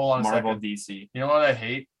 Apple, Wait, hold on a Marvel, second. DC. You know what I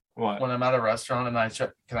hate? What? When I'm at a restaurant and I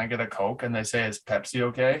check, can I get a Coke? And they say, is Pepsi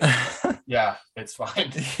okay? Yeah, it's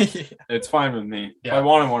fine. It's fine with me. If Yeah. I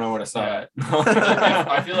wanted one, I would have said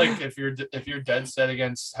I feel like if you're dead set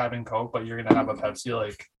against having Coke, but you're gonna have a Pepsi,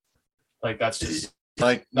 like that's just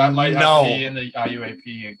Like that might have no. to be in the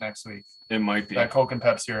IUAP next week. it might be. That Coke and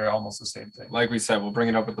Pepsi are almost the same thing. Like we said, we'll bring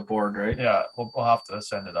it up with the board, right? Yeah, we'll have to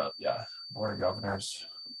send it up. Yeah, Board of Governors.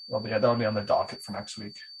 That'll be on the docket for next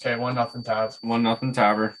week. Okay, 1-0 Tabs. 1-0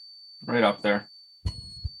 Tabber. Right up there.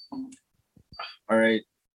 All right.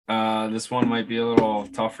 This one might be a little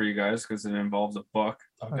tough for you guys because it involves a book.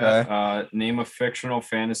 Okay. Name a fictional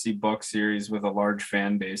fantasy book series with a large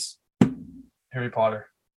fan base. Harry Potter.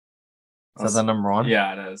 Is that the number 1?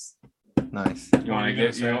 Yeah, it is. Nice. You What want are to you gonna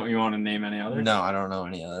get say? you want to name any others? No, I don't know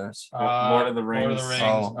any others. Lord of the Lord of Rings. the Rings.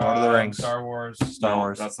 Oh, Lord of the Rings. Star Wars. Star No,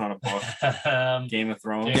 Wars. That's not a book. Game of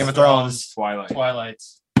Thrones. Game of Thrones. Twilight.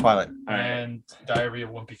 Twilights. Twilight. All right. And Diary of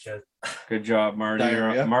a Wimpy Kid. Good job, Marty.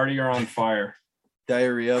 Diarrhea. Marty, you're on fire.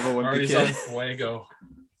 Diarrhea of a Marty's on Fuego.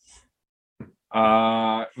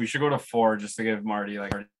 We should go to 4 just to give Marty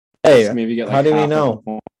like Hey, maybe get like how do we half of know? the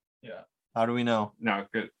point. how do we know? No,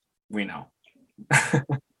 good. We know.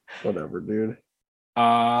 Whatever, dude.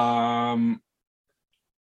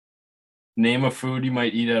 Name a food you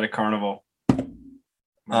might eat at a carnival.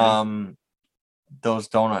 Marty? Those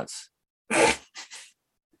donuts.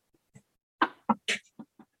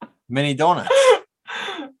 Mini donuts.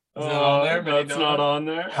 Is it on there? Mini That's not donut? on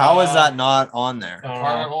there. How is that not on there?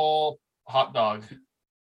 Carnival hot dog.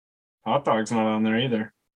 Hot dog's not on there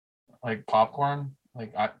either. Like popcorn.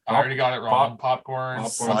 Like I already got it wrong. Popcorn. Popcorn.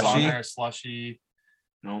 What's on Slushy? there? Slushy.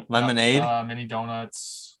 No, Lemonade. Mini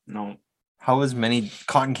donuts. no. How is mini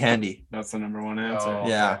cotton candy? That's the number one answer. Oh,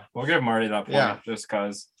 Yeah. okay. We'll give Marty that point Yeah. just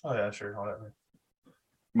because. Oh yeah, sure, whatever.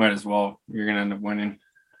 Might as well. You're gonna end up winning.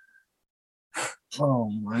 Oh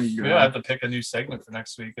my We might have to pick a new segment for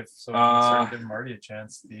next week if so we can start giving Marty a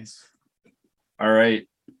chance. These. All right.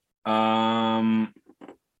 Oh,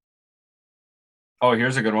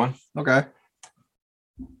 here's a good one. Okay.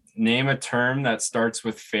 Name a term that starts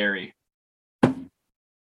with fairy.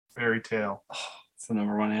 Fairy tale. That's the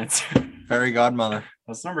number one answer. Fairy godmother.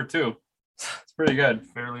 That's number two. It's pretty good.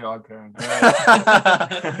 Fairly Odd Parents.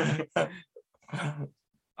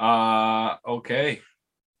 Okay.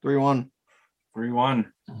 3-1.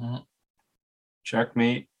 3-1. Mm-hmm.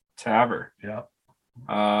 Checkmate Taver. Yeah.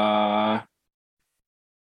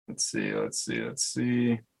 Let's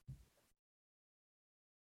see.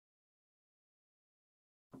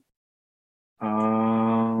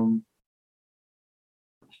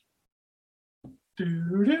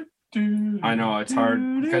 I know it's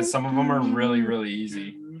hard because some of them are really, really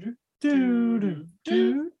easy.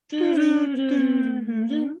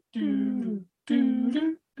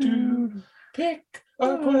 Pick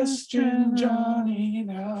a question, Johnny,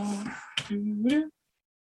 now.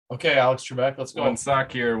 Okay, Alex Trebek, let's go. One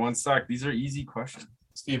sec. These are easy questions.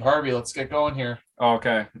 Steve Harvey, let's get going here. Oh,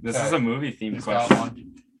 okay. This Okay. is a movie themed He's got question.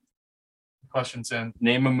 one. Questions in.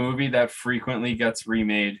 Name a movie that frequently gets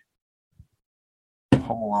remade.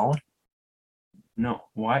 Home Alone. No.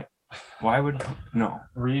 Why would no?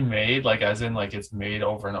 Remade, like as in like it's made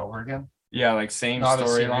over and over again. Yeah, like same Not a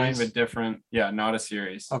storyline series? but different. Yeah, not a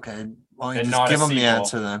series. Okay. Well, you And just not a give them the sequel.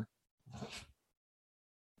 answer then.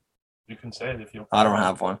 You can say it if you. I don't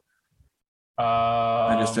have one.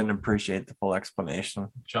 I just Um, didn't appreciate the full explanation.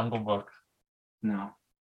 Jungle Book. No.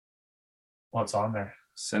 What's on there?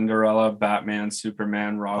 Cinderella, Batman,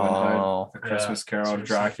 Superman, Robin Hood, Oh, A Christmas Carol, seriously.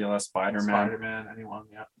 Dracula, Spider-Man. Spider-Man, anyone?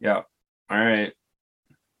 Yeah. Yeah. All right.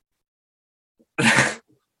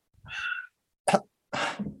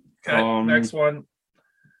 Okay. Next one.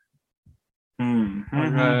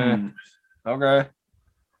 Okay. okay.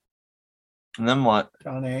 And then what?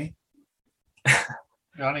 Johnny.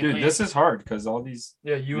 Johnny, Dude, please. this is hard because all these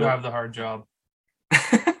Yeah, you Yeah. have the hard job.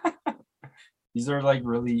 these are like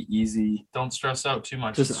really easy. Don't stress out too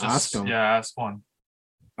much. Just It's ask 'em. Yeah, ask one.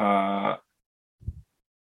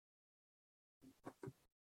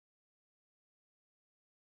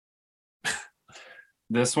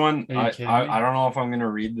 This one, Are you I kidding me? I don't know if I'm gonna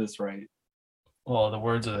read this right. Well, the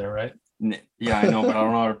words are there, right? Yeah, I know, but I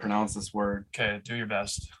don't know how to pronounce this word. Okay, do your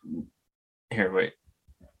best. Here, wait.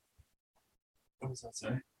 What does that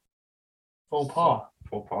say? Faux pas.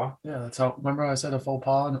 Faux pas. Yeah, that's how. Remember, I said a faux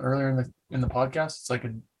pas earlier in the podcast. It's like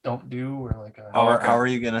a don't do or like a. Oh, How are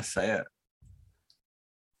you gonna say it?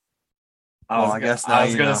 Well, I guess now I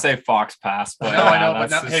was you gonna know. say fox pass, but No, I know,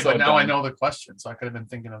 that's but now, just hey, so but now I dumb. know the question, so I could have been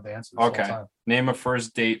thinking of the answer. This Okay. whole time. Name a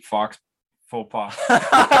first date fox faux pas.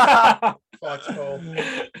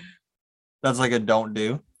 That's like a don't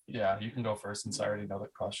do. Yeah, you can go first since I already know the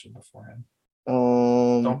question beforehand.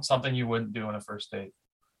 Don't Something you wouldn't do on a first date.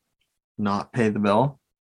 not pay the bill.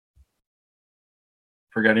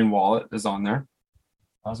 Forgetting wallet is on there.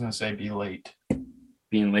 I was gonna say be late.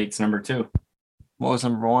 Being late's number 2. What was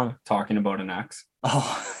number 1? Talking about an ex.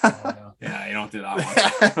 Oh, Yeah, you don't do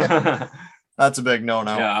that one. that's a big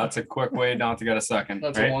no-no. Yeah, that's a quick way not to get a second.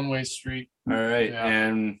 That's right? a one-way street. All right. Yeah.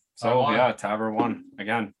 And I so won. yeah, Taver won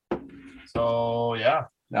again. So yeah,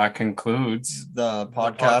 That concludes The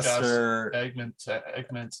podcast. podcaster,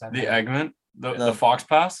 Eggman, and the Eggman, the The- Fox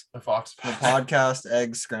Pass. the Fox, the podcast,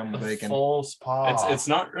 eggs, scrambled the bacon. full spa. It's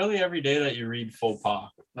not really every day that you read faux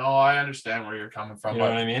pas. No, I understand where you're coming from. You know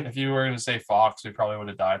but what I mean? If you were going to say Fox, we probably would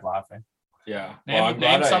have died laughing. Yeah. Name, I'm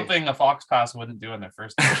glad name something a Fox Pass wouldn't do in their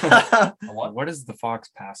first date. A what? What is the Fox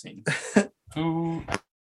passing? Who?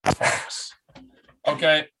 Fox.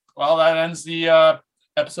 Okay. Well, that ends the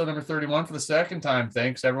episode number 31 for the second time.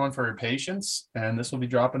 Thanks everyone for your patience. And this will be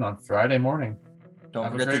dropping on Friday morning. Don't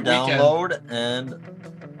Have a forget to great weekend. download.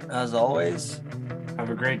 And as always, Have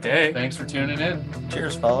a great day. Thanks for tuning in.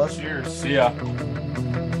 cheers, fellas. Cheers. See ya.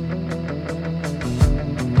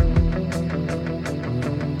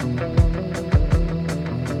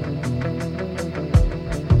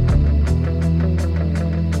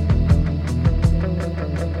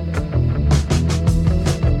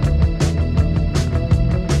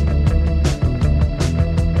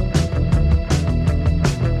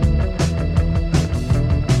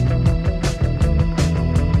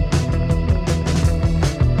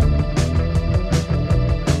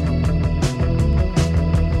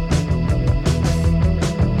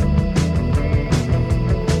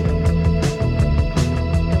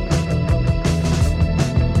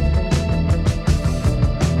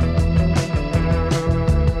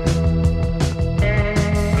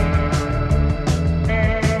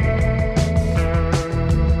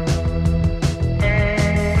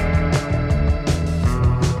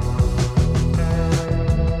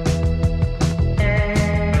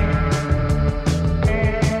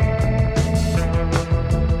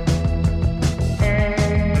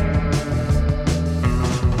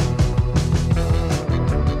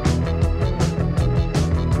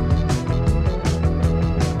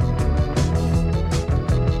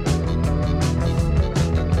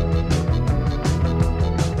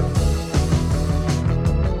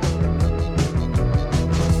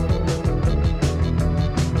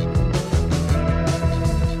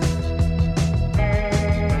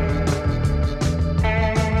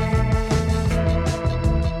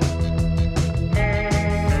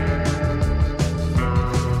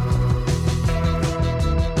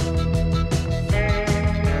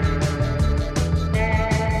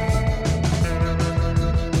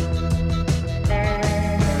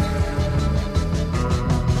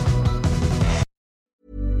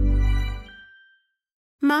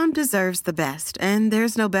 mom deserves the best, and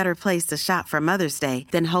there's no better place to shop for Mother's Day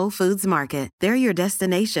than Whole Foods Market. They're your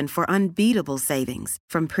destination for unbeatable savings,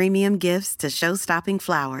 from premium gifts to show-stopping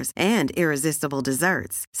flowers and irresistible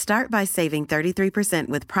desserts. Start by saving 33%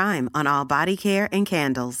 with Prime on all body care and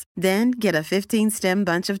candles. Then get a 15-stem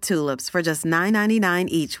bunch of tulips for just $9.99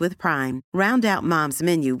 each with Prime. Round out Mom's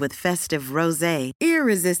menu with festive rosé,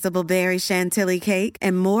 irresistible berry chantilly cake,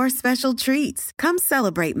 and more special treats. Come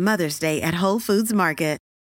celebrate Mother's Day at Whole Foods Market.